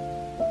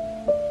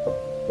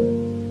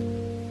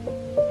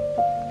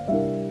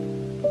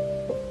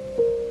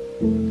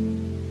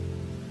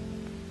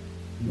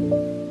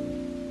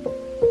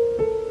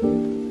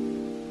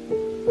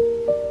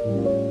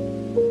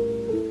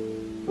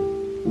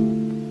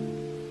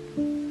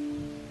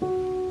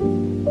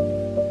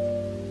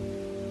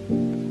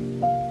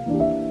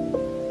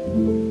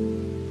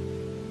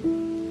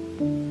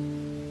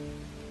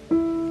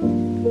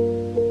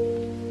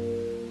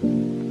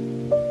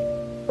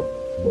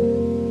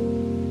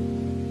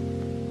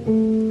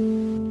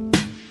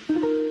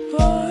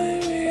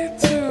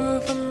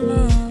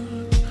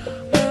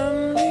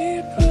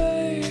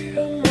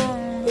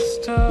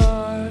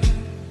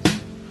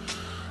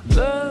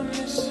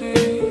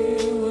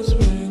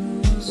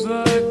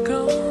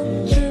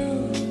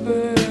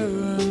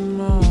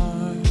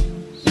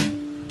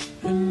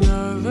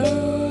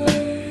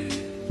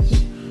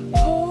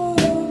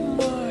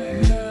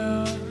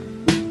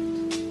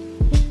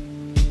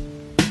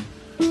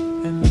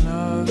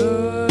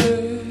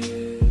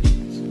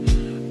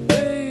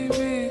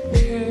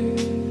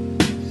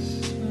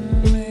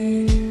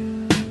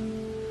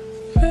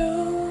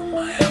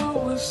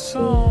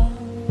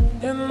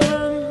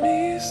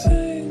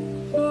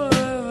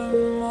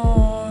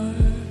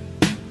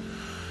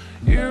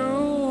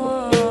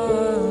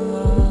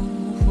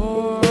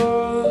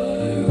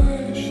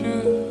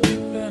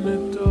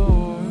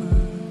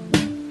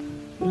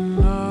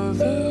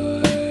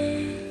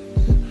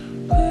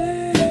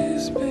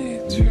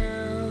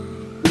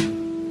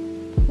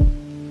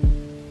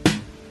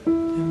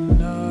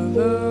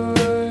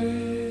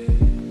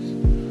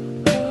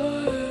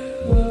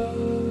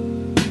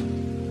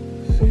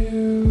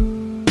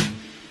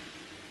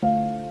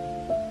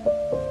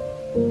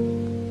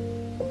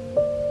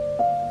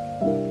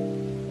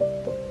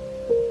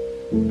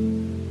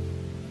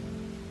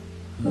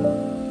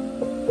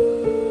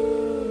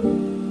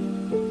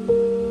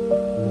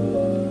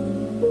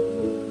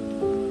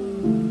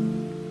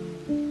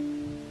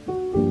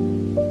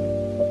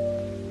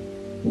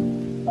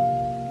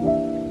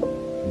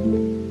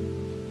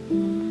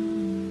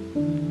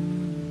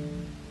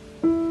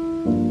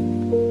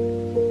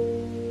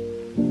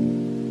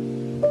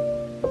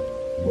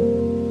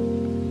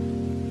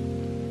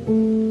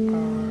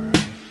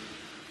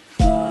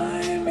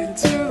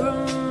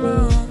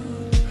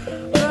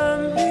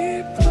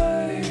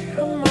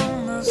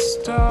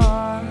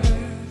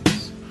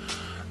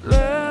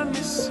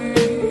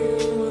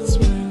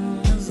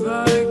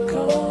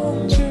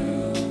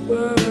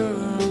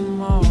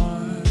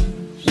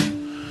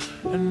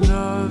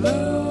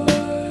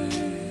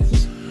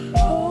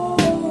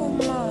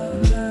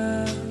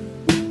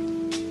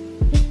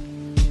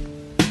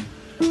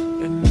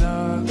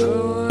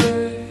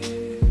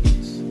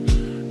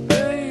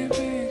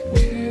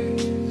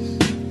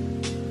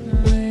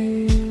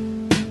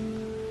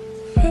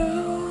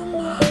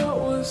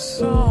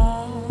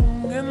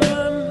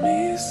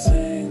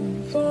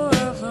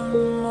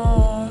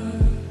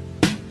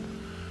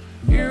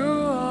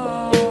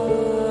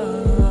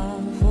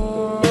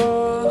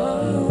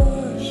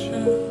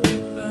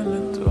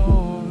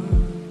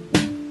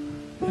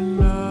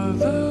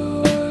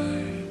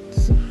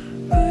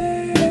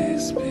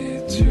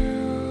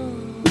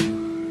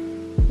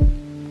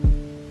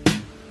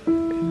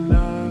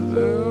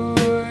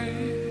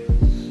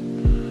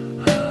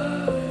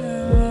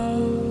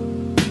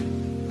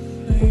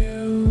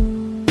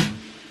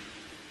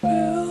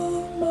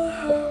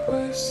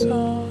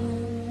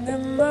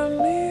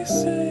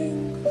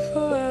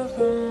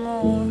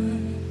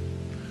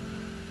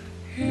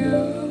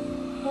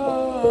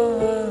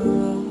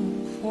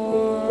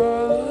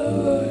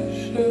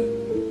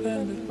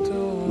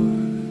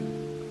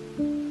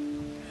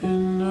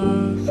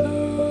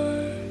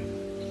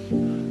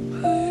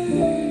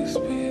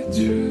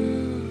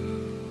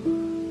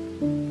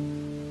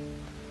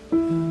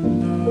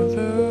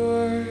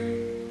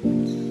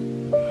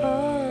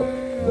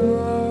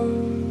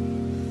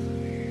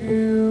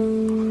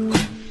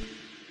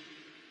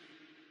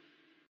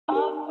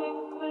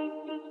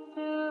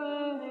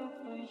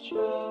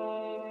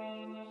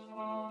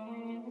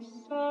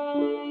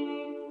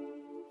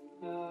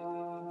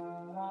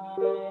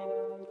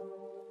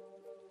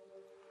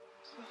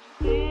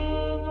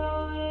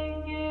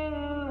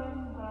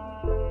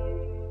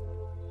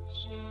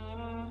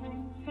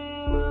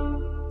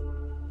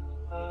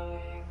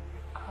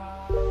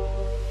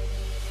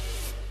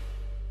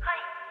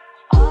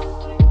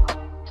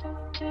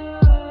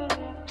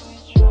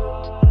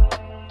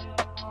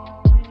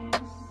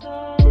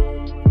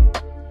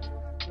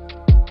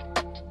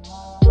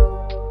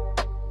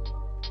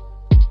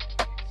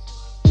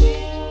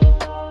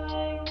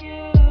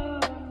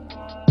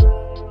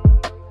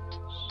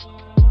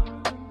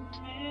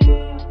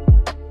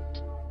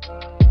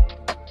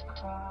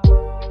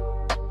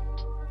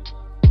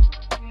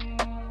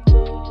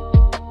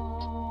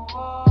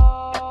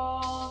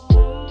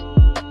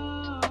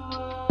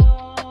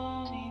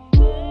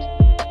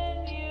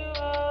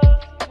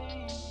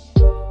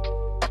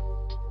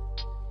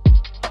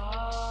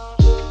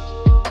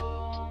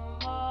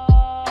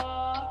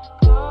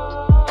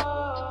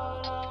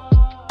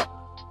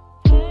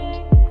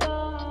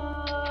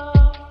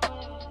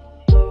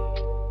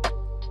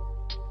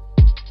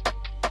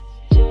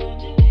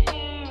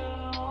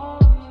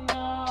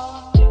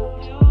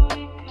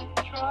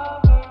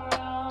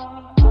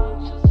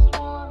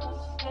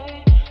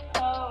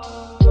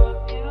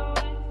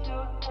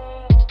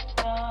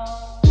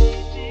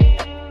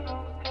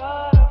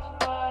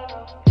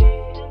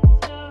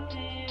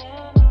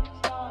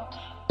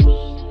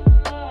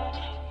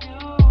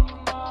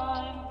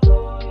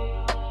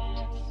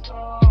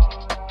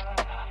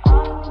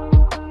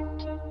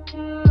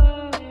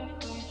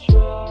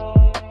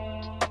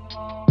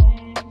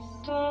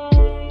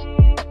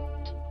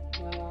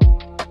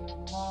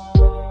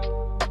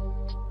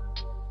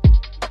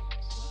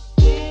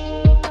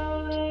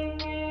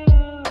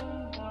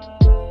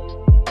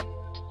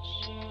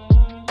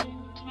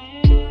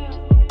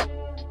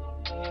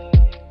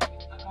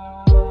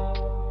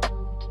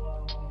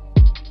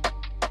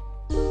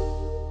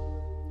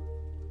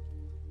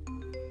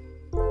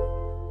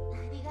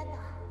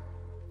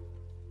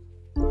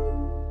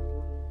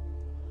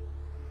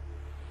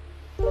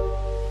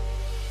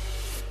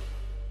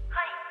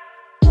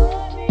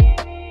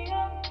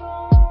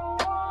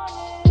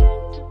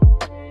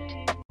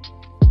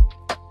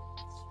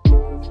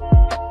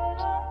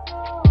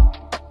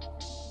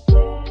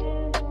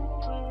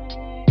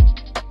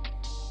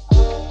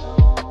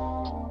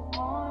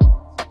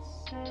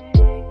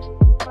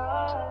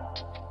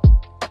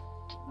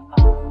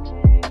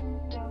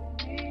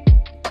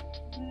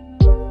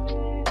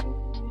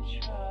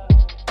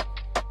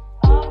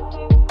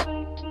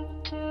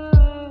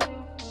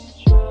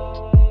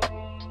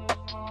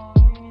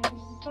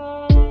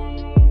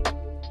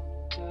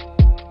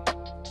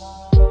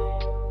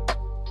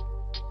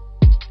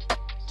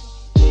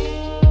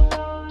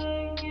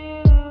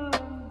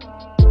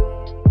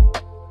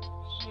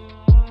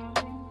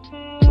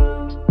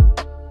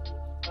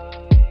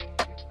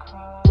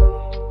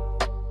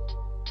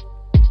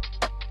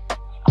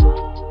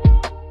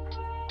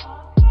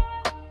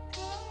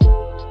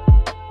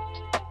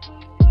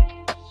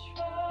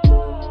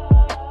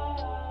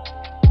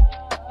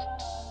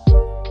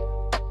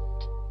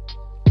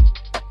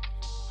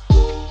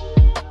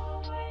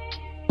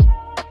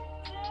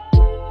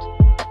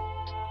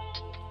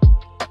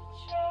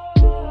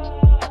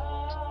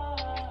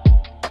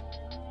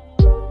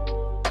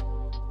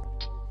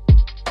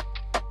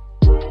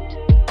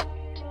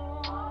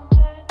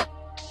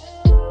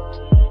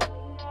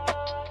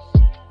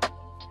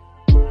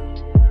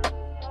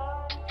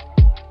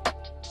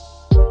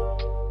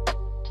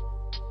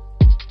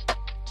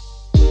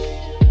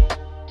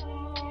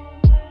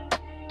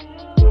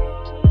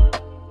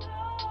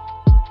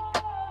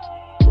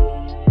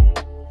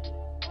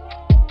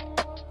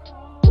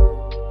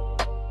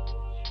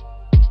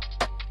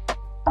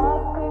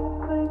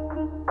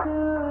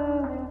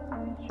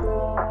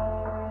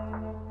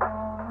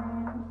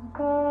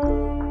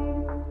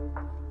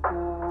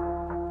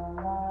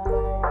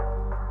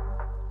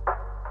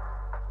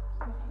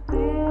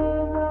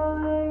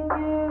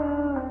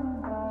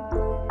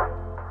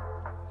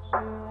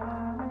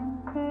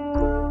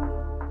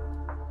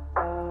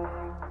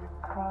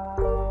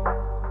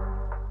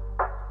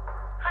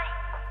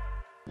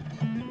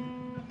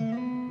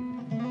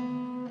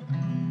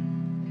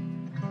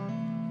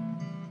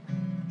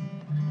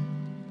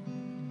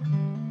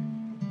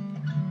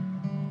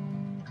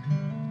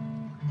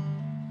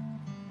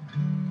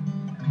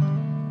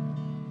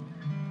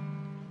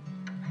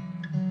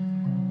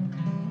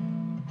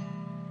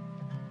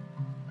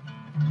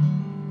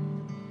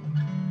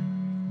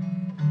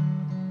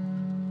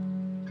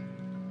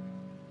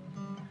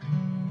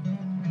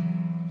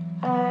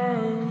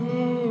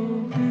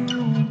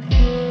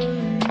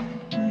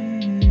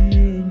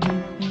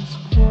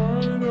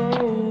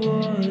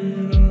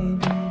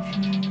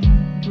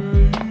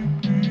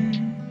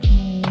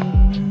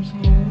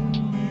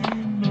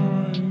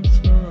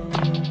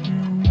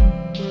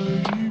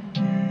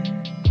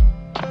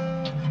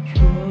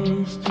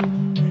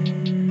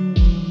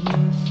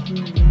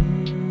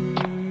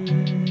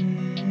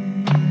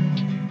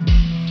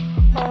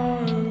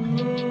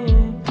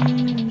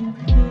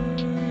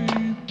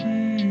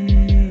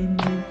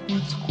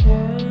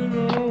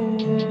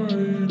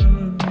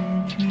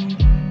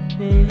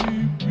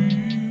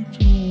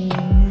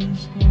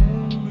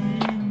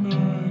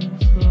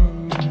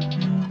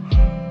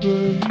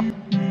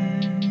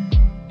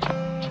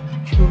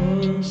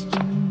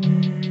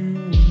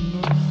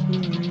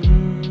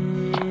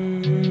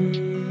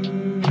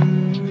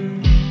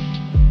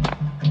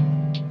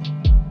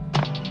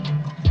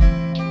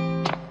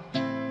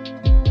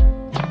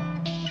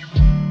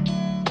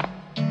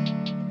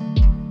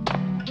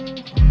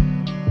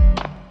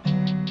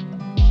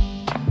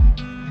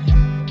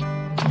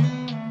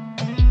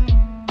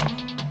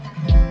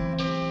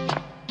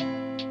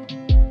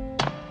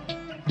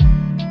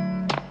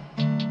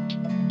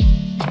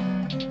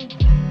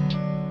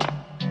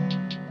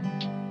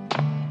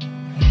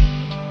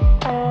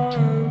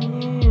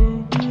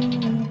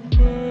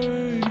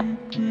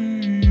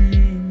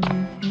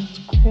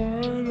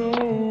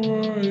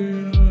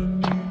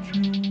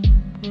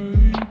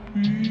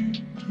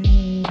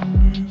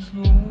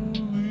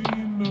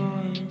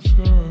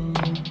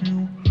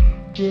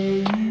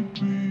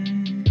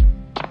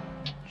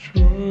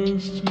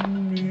trust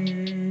in me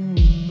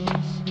when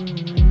I say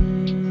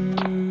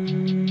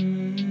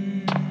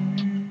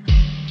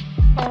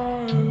I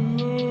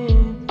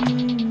love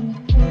you,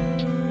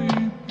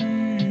 baby.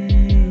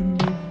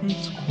 And if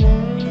it's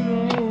quite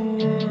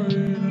alright,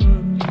 I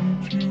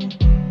need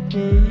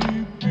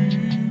you,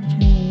 baby, to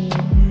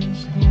all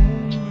these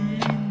lonely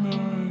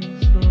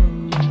nights.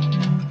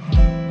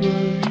 I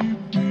love you,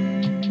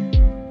 baby.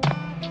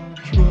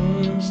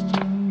 Trust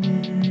in me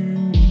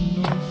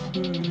when I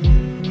say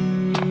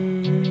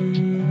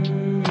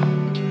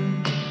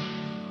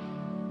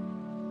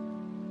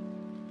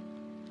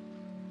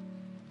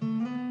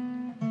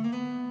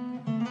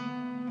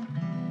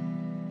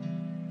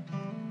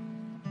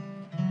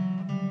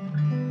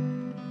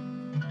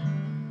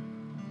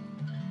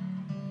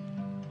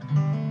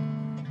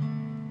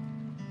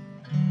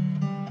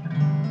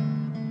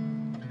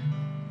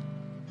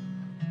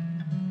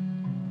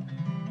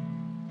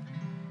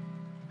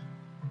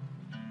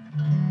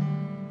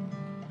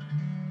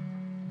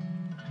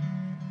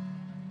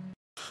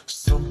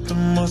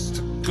something must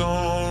have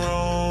gone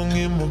wrong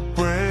in my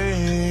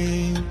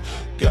brain.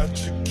 Got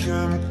your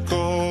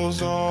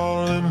chemicals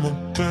all in my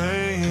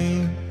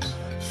veins.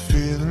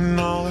 Feeling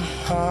all the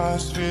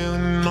highs,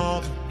 feeling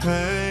all the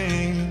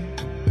pain.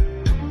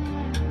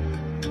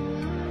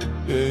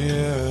 Yeah,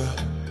 yeah.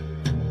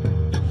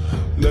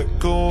 Let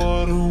go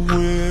of the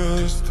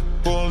wheels, the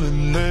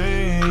bowling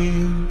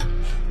lane.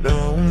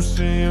 Now I'm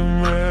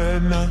seeing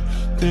red, not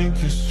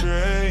thinking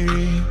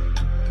straight.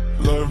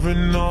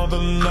 Blurring all the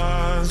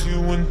lines, you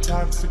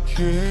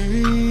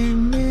intoxicate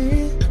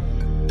me.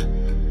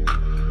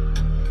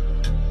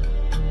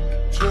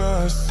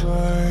 Just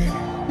like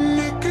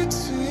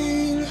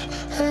nicotine,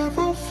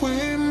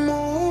 heroin,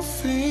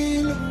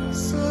 morphine.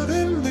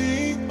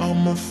 Suddenly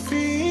I'm a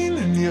fiend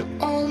and you're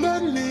all I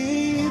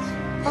need,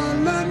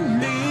 all I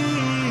need.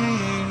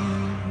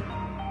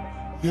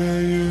 Yeah,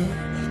 yeah,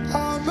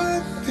 all I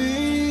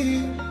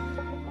need.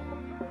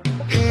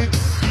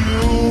 It's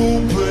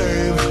you,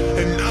 babe,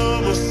 and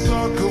I'm a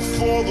sucker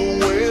for the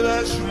way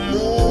that you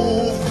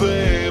move,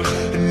 babe.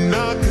 And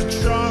I could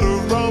try to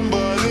run,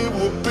 but it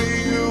would be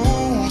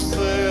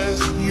useless.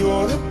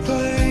 You're to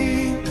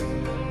blame.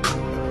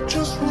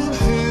 Just one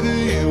hit of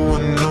you, I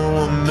know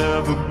I'll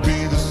never be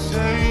the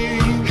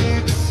same.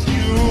 It's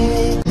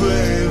you,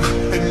 babe,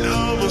 and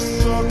I'm a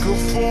sucker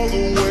for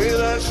the way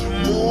that you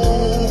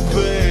move,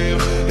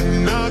 babe.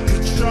 And I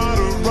could try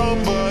to run,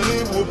 but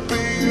it would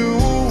be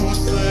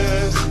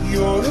useless.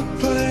 You're to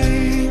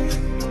blame.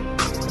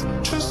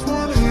 Just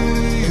one hit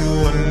of you,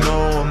 I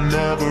know I'll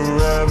never,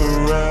 ever,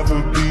 ever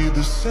be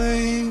the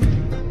same.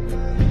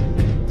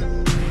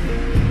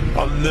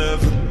 I'll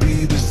never be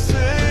the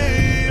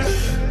same.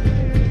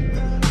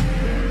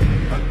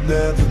 I'll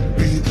never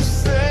be the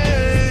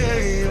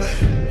same.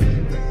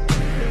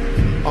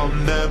 I'll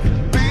never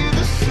be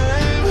the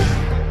same.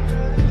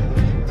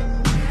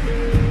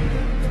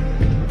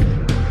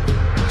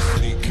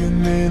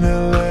 Sneaking in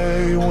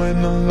LA when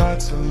the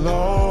lights are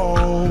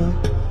low.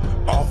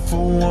 All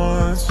for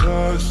one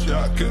touch, I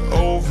could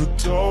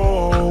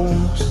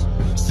overdose.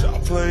 Stop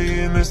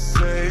playing it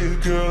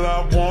safe, girl,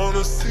 I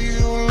wanna see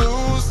you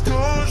lose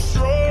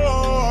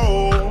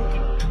control.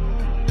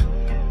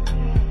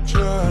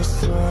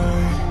 Just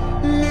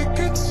like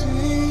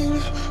nicotine,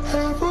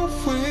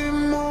 heroin,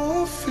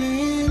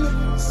 morphine.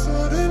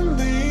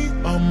 Suddenly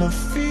I'm a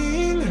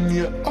fiend and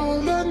you're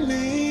all I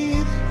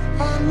need,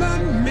 all I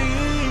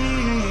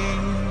need.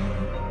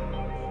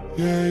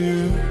 Yeah,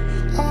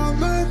 yeah,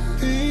 all I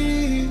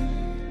need.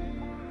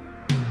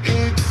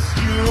 It's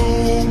you,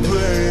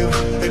 babe,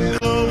 and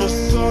I'm a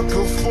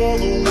sucker for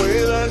the way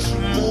that you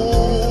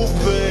move,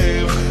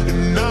 babe.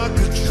 And I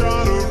could try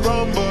to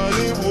run, but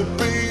it would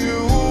be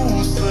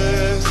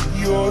useless.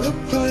 You're to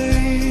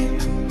blame.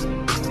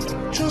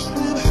 Just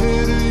one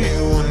hit of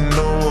you, I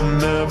know I'll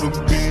never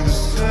be the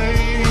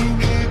same.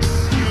 It's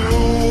you,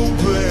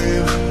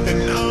 babe,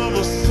 and I'm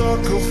a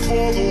sucker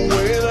for the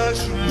way that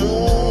you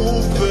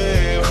move,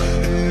 babe.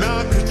 And I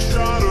could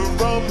try to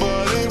run,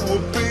 but it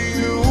would be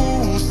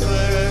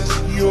useless.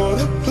 You're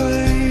to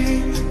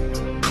blame.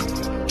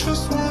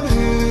 Just one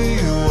hit of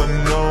you, I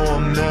know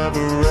I'll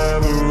never,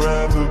 ever,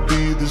 ever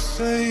be the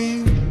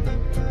same.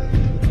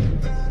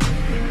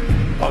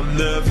 I'll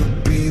never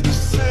be the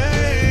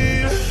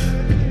same.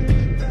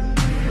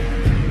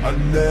 I'll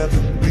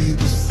never be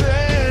the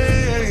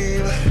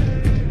same.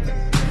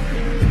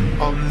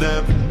 I'll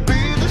never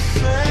be the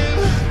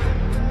same.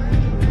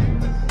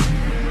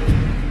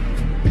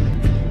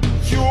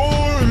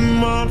 You're in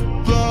my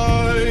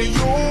blood,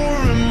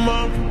 you're in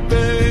my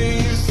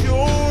veins,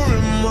 you're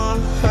in my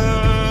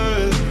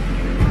head.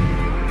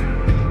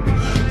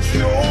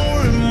 You're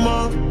in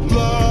my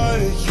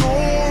blood,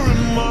 you're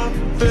in my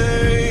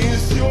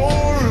veins,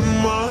 you're in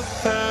my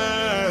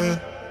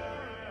head.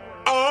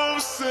 I'm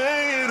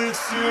saying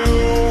it's you,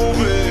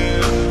 baby.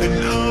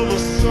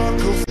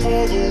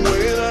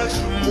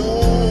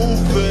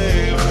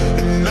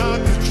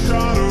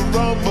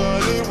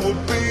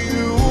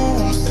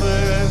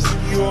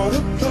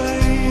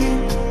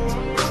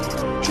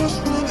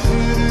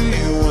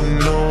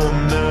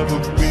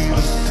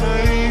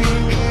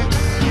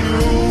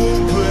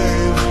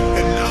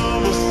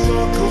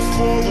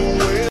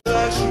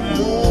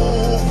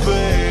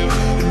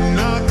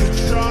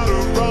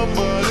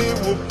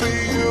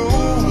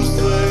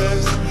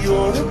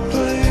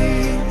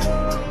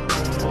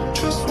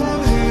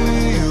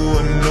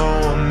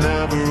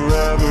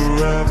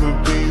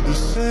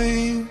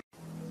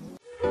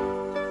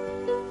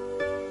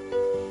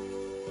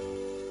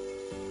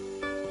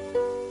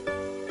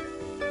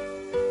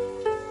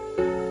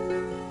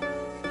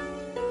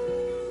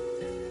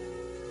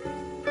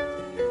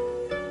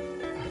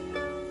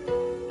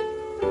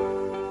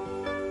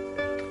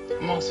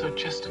 also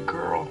just a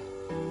girl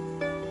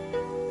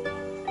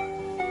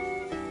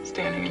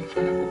standing in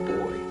front of a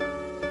boy,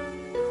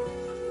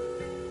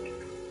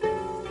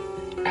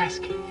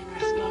 asking for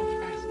his love.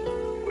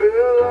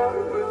 Well, I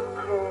will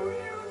call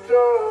you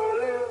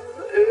darling,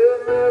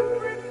 and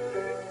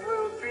everything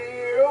will be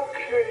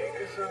okay,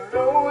 'cause I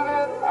know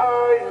that I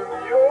am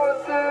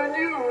yours and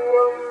you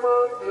are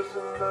mine.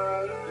 Doesn't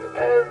matter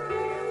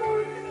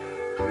anyway.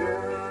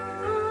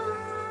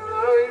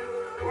 Tonight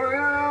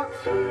we'll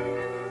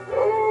take a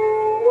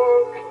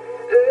walk.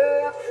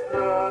 It's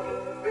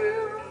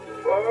nothing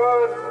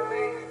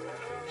funny,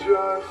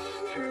 just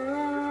to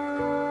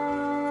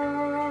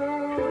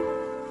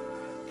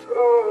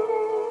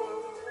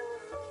talk.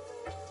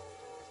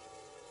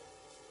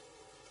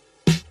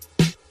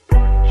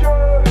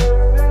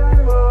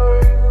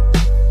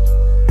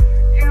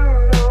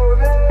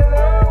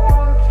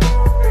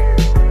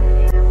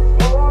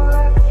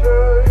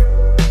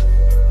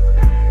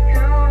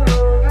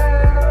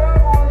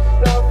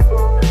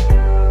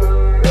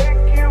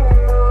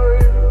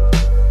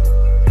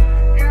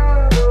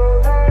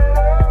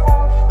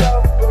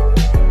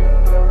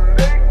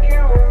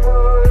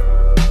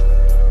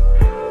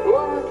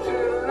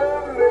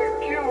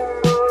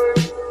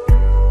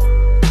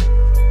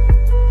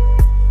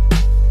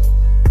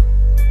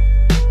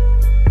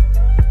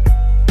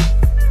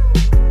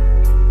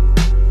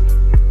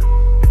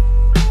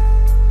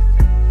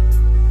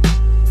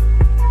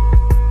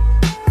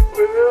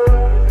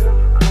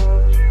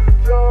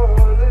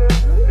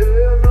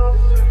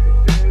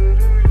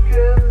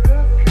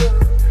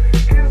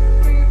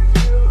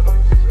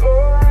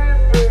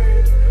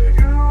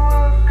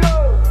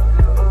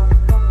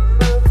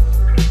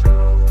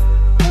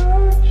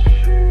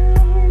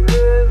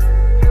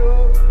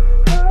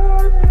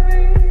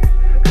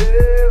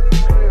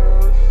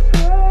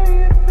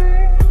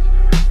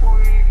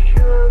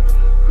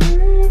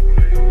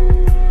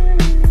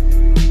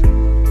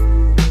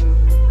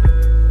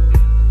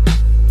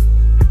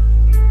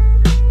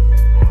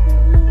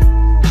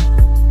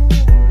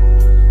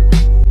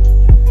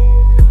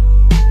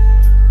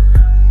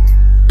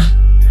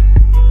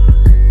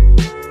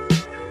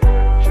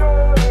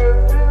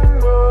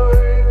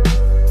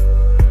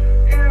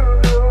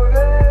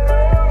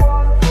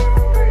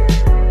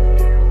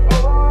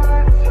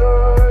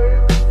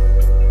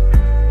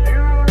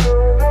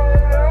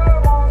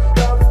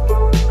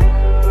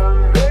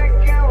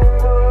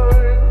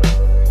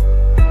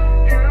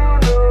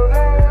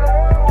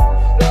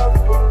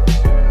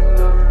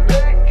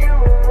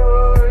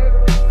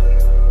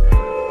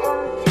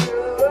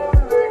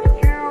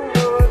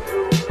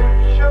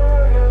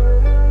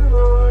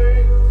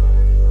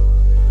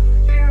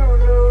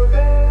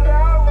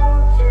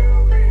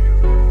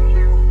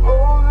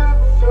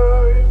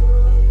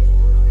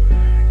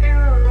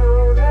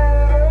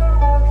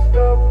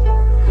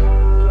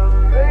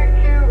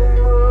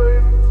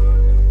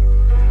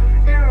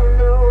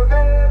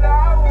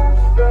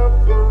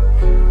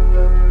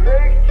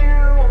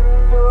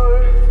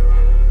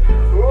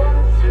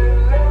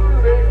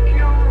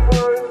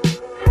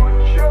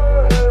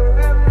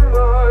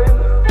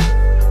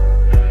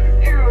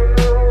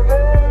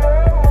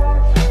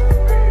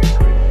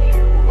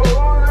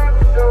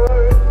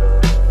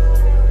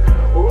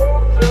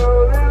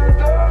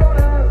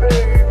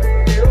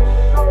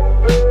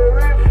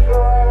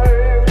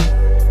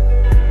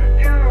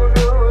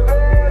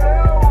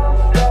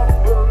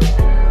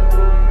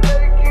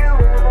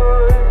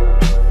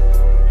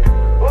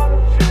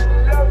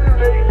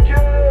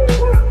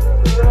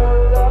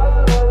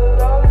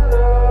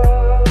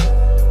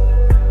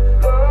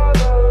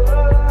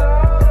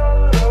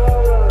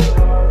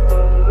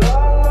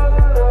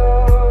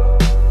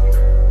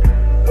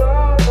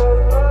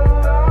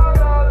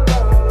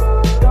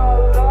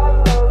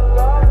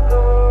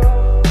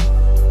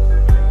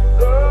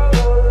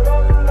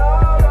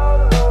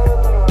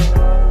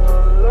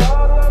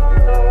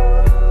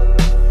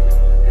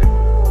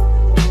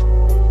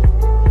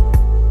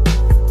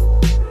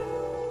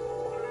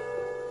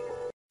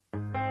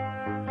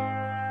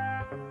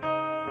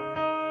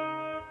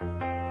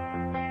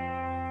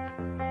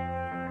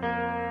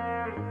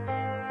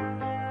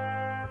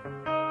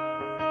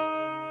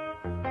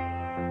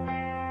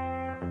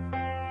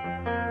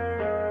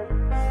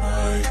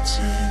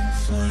 Lighting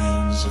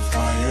flames of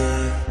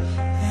fire,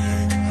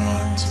 hang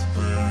on to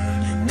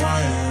burning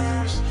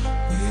wires.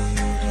 We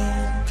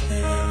don't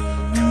care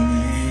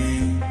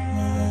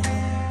anymore.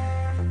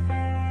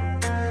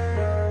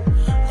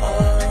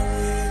 Are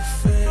we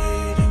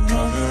fading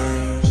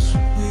lovers?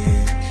 We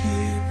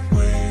keep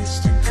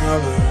wasting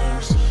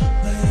colors.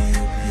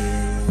 Maybe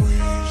we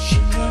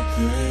should let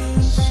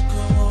this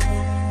go.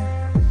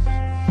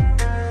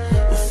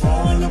 We're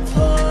falling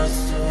apart,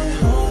 still we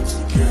hold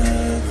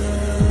together.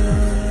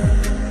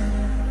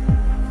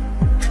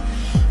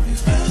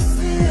 We've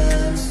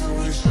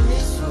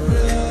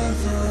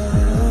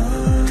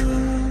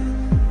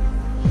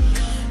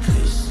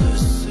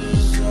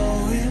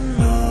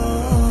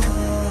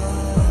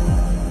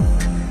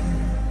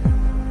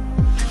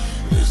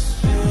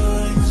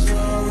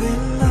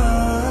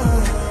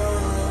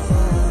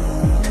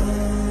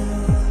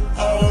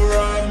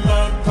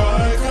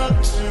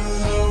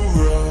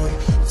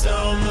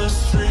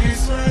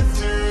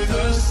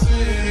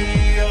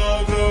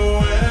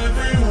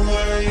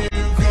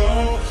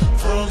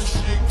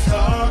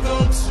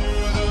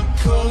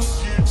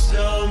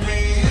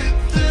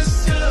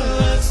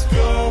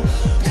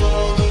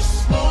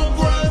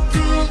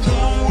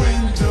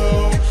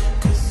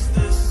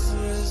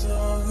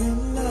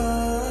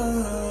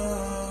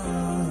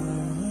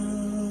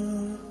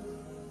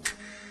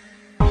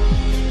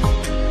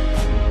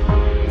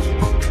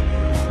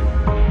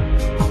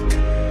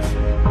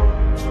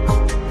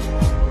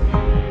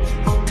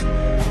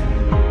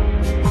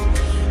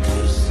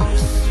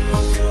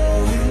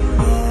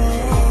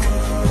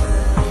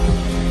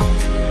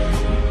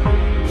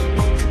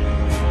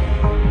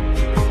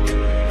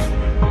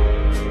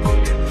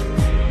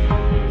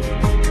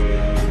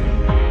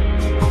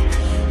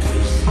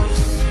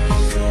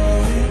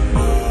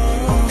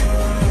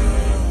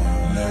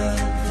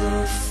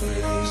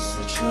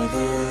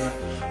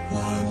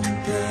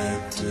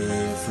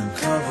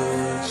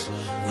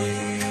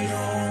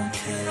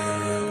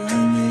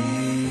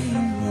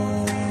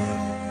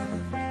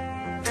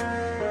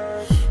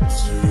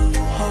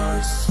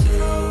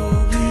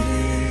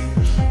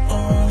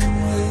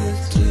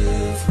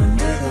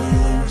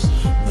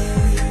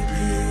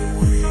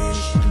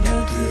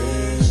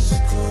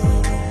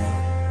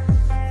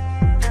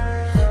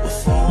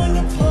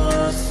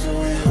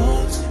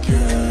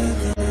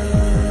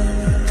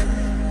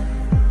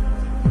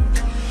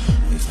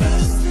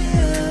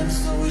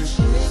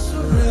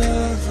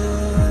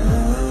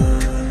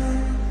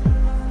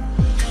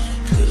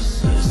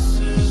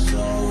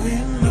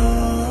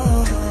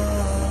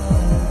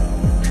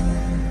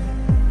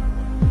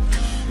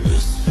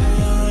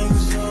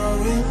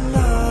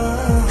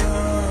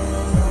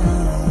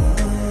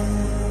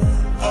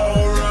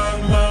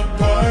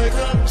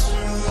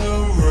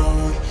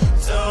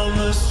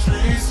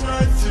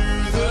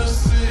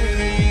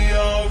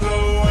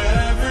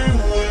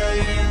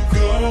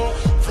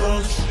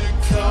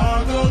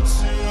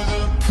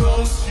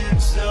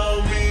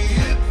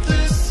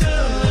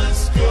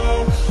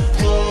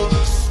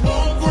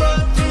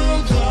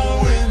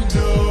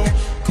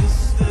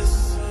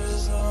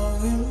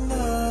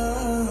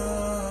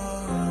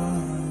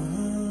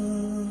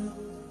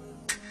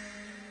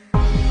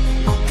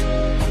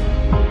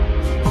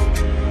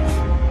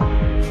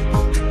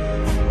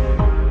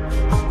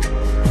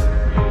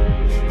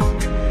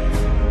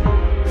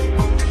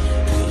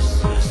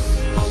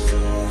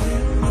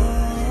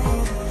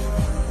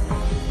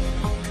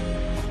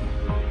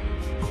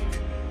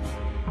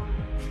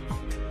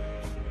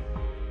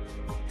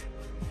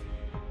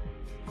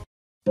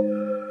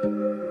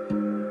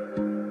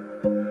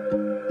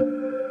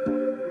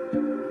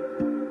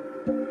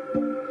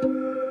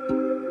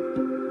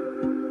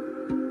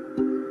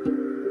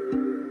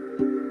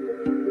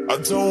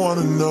don't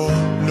wanna know,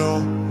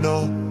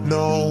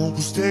 no,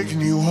 who's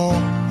taking you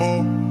home,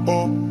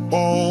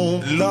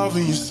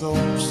 loving you so.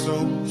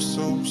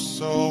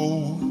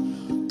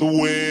 The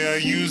way I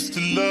used to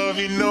love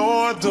you, no,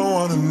 I don't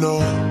wanna know,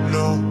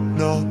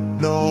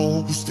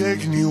 no, who's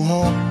taking you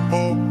home,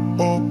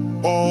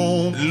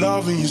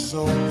 loving you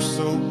so.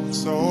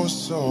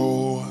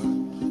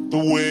 The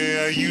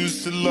way I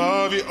used to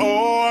love you,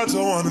 oh, I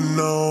don't wanna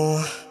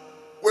know.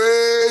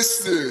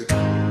 Wasted.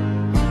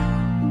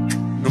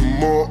 The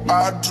more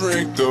I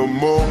drink, the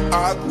more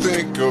I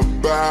think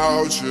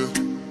about you.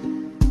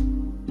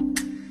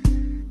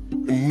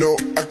 No,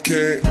 I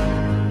can't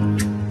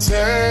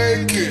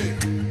take it.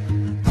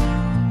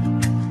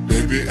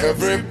 Baby,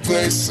 every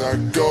place I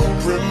go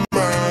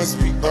reminds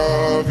me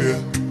of you.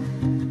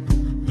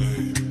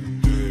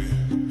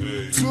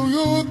 Do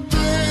you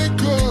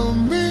think of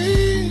me,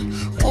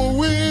 what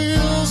we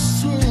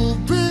used to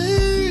be?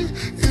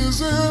 Is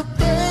it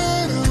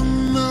better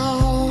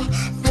now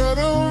that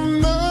I'm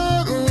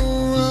not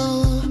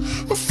around?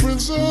 My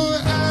friends are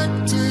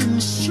acting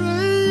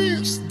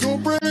strange,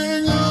 don't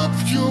bring up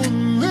your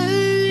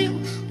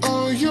name.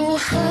 Are you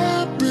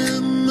happy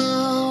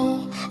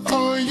now?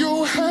 Are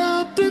you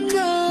happy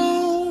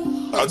now?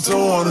 I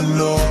don't wanna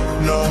know,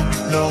 no,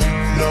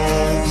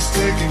 who's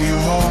taking you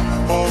home,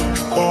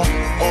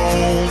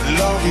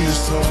 loving you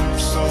so.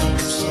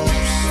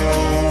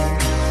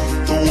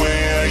 The way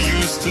I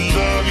used to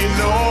love you,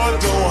 no, I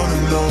don't wanna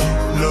know,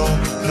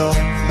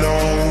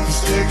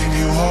 who's taking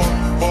you home,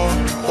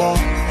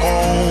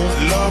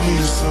 loving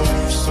you so.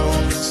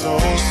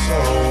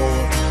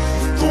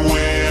 The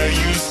way I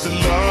used to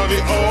love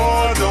you,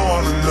 oh, I don't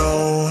wanna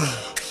know.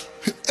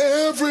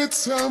 Every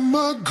time I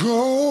go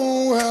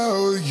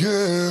out,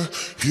 yeah,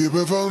 hear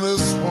it from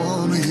this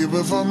one, hear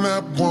it from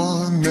that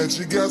one, that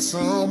you got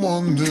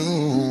someone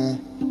new.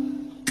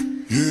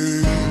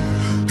 Yeah,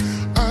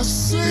 I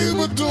see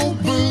but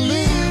don't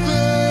believe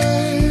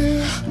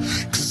it,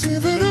 'cause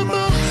even in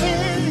my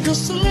head, you're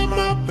still in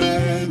my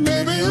bed.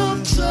 Maybe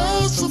I'm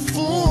just a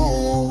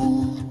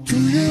fool. Do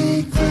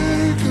you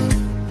think of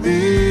me,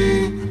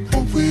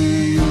 what we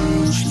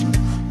used to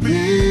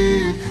be?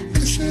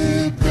 Is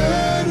it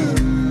better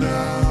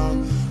now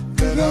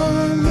that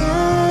I'm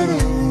not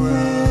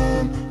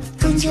around?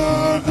 Friends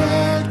are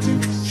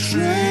acting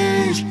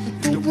strange,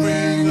 don't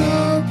bring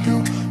up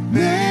your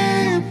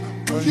name.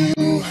 Are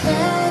you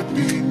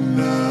happy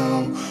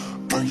now?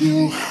 Are you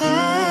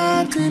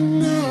happy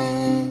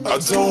now? I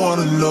don't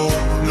wanna know,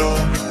 no,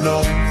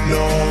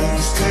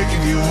 who's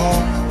taking you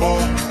home,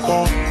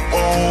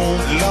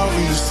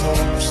 loving you so.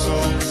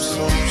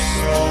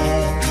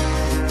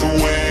 The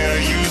way I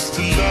used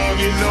to love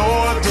you, no,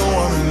 I don't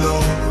wanna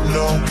know,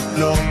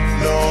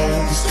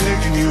 who's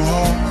taking you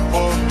home,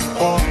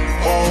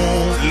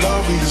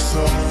 loving you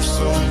so.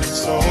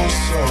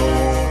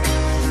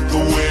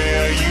 The way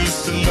I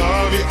used to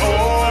love you,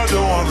 oh, I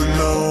don't wanna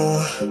know.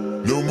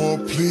 No more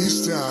please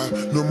die,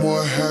 no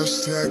more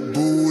hashtag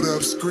booed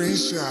up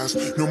screenshots.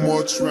 No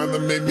more trying to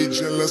make me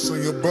jealous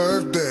on your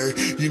birthday.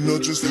 You know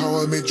just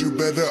how I made you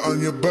better on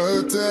your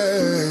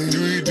birthday. Do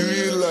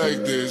you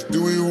like this? Do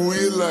we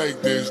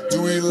like this?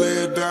 Do we lay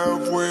it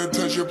down for you,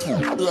 touch your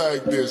poop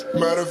like this?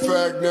 Matter of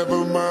fact,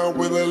 never mind,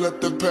 will I let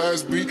the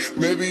past be?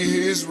 Maybe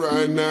he's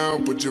right now,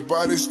 but your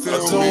body's still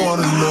me. I don't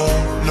wanna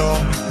know,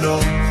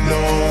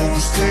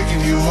 who's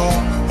taking you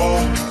home,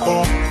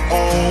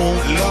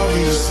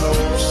 loving you so.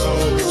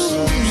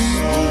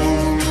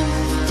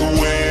 The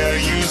way I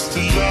used to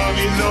love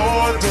you, no,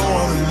 I don't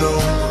wanna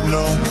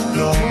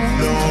know,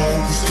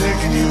 who's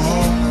taking you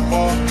home,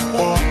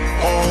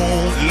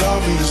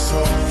 loving you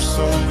so.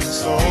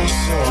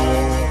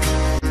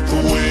 The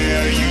way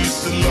I used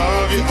to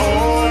love you,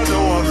 oh.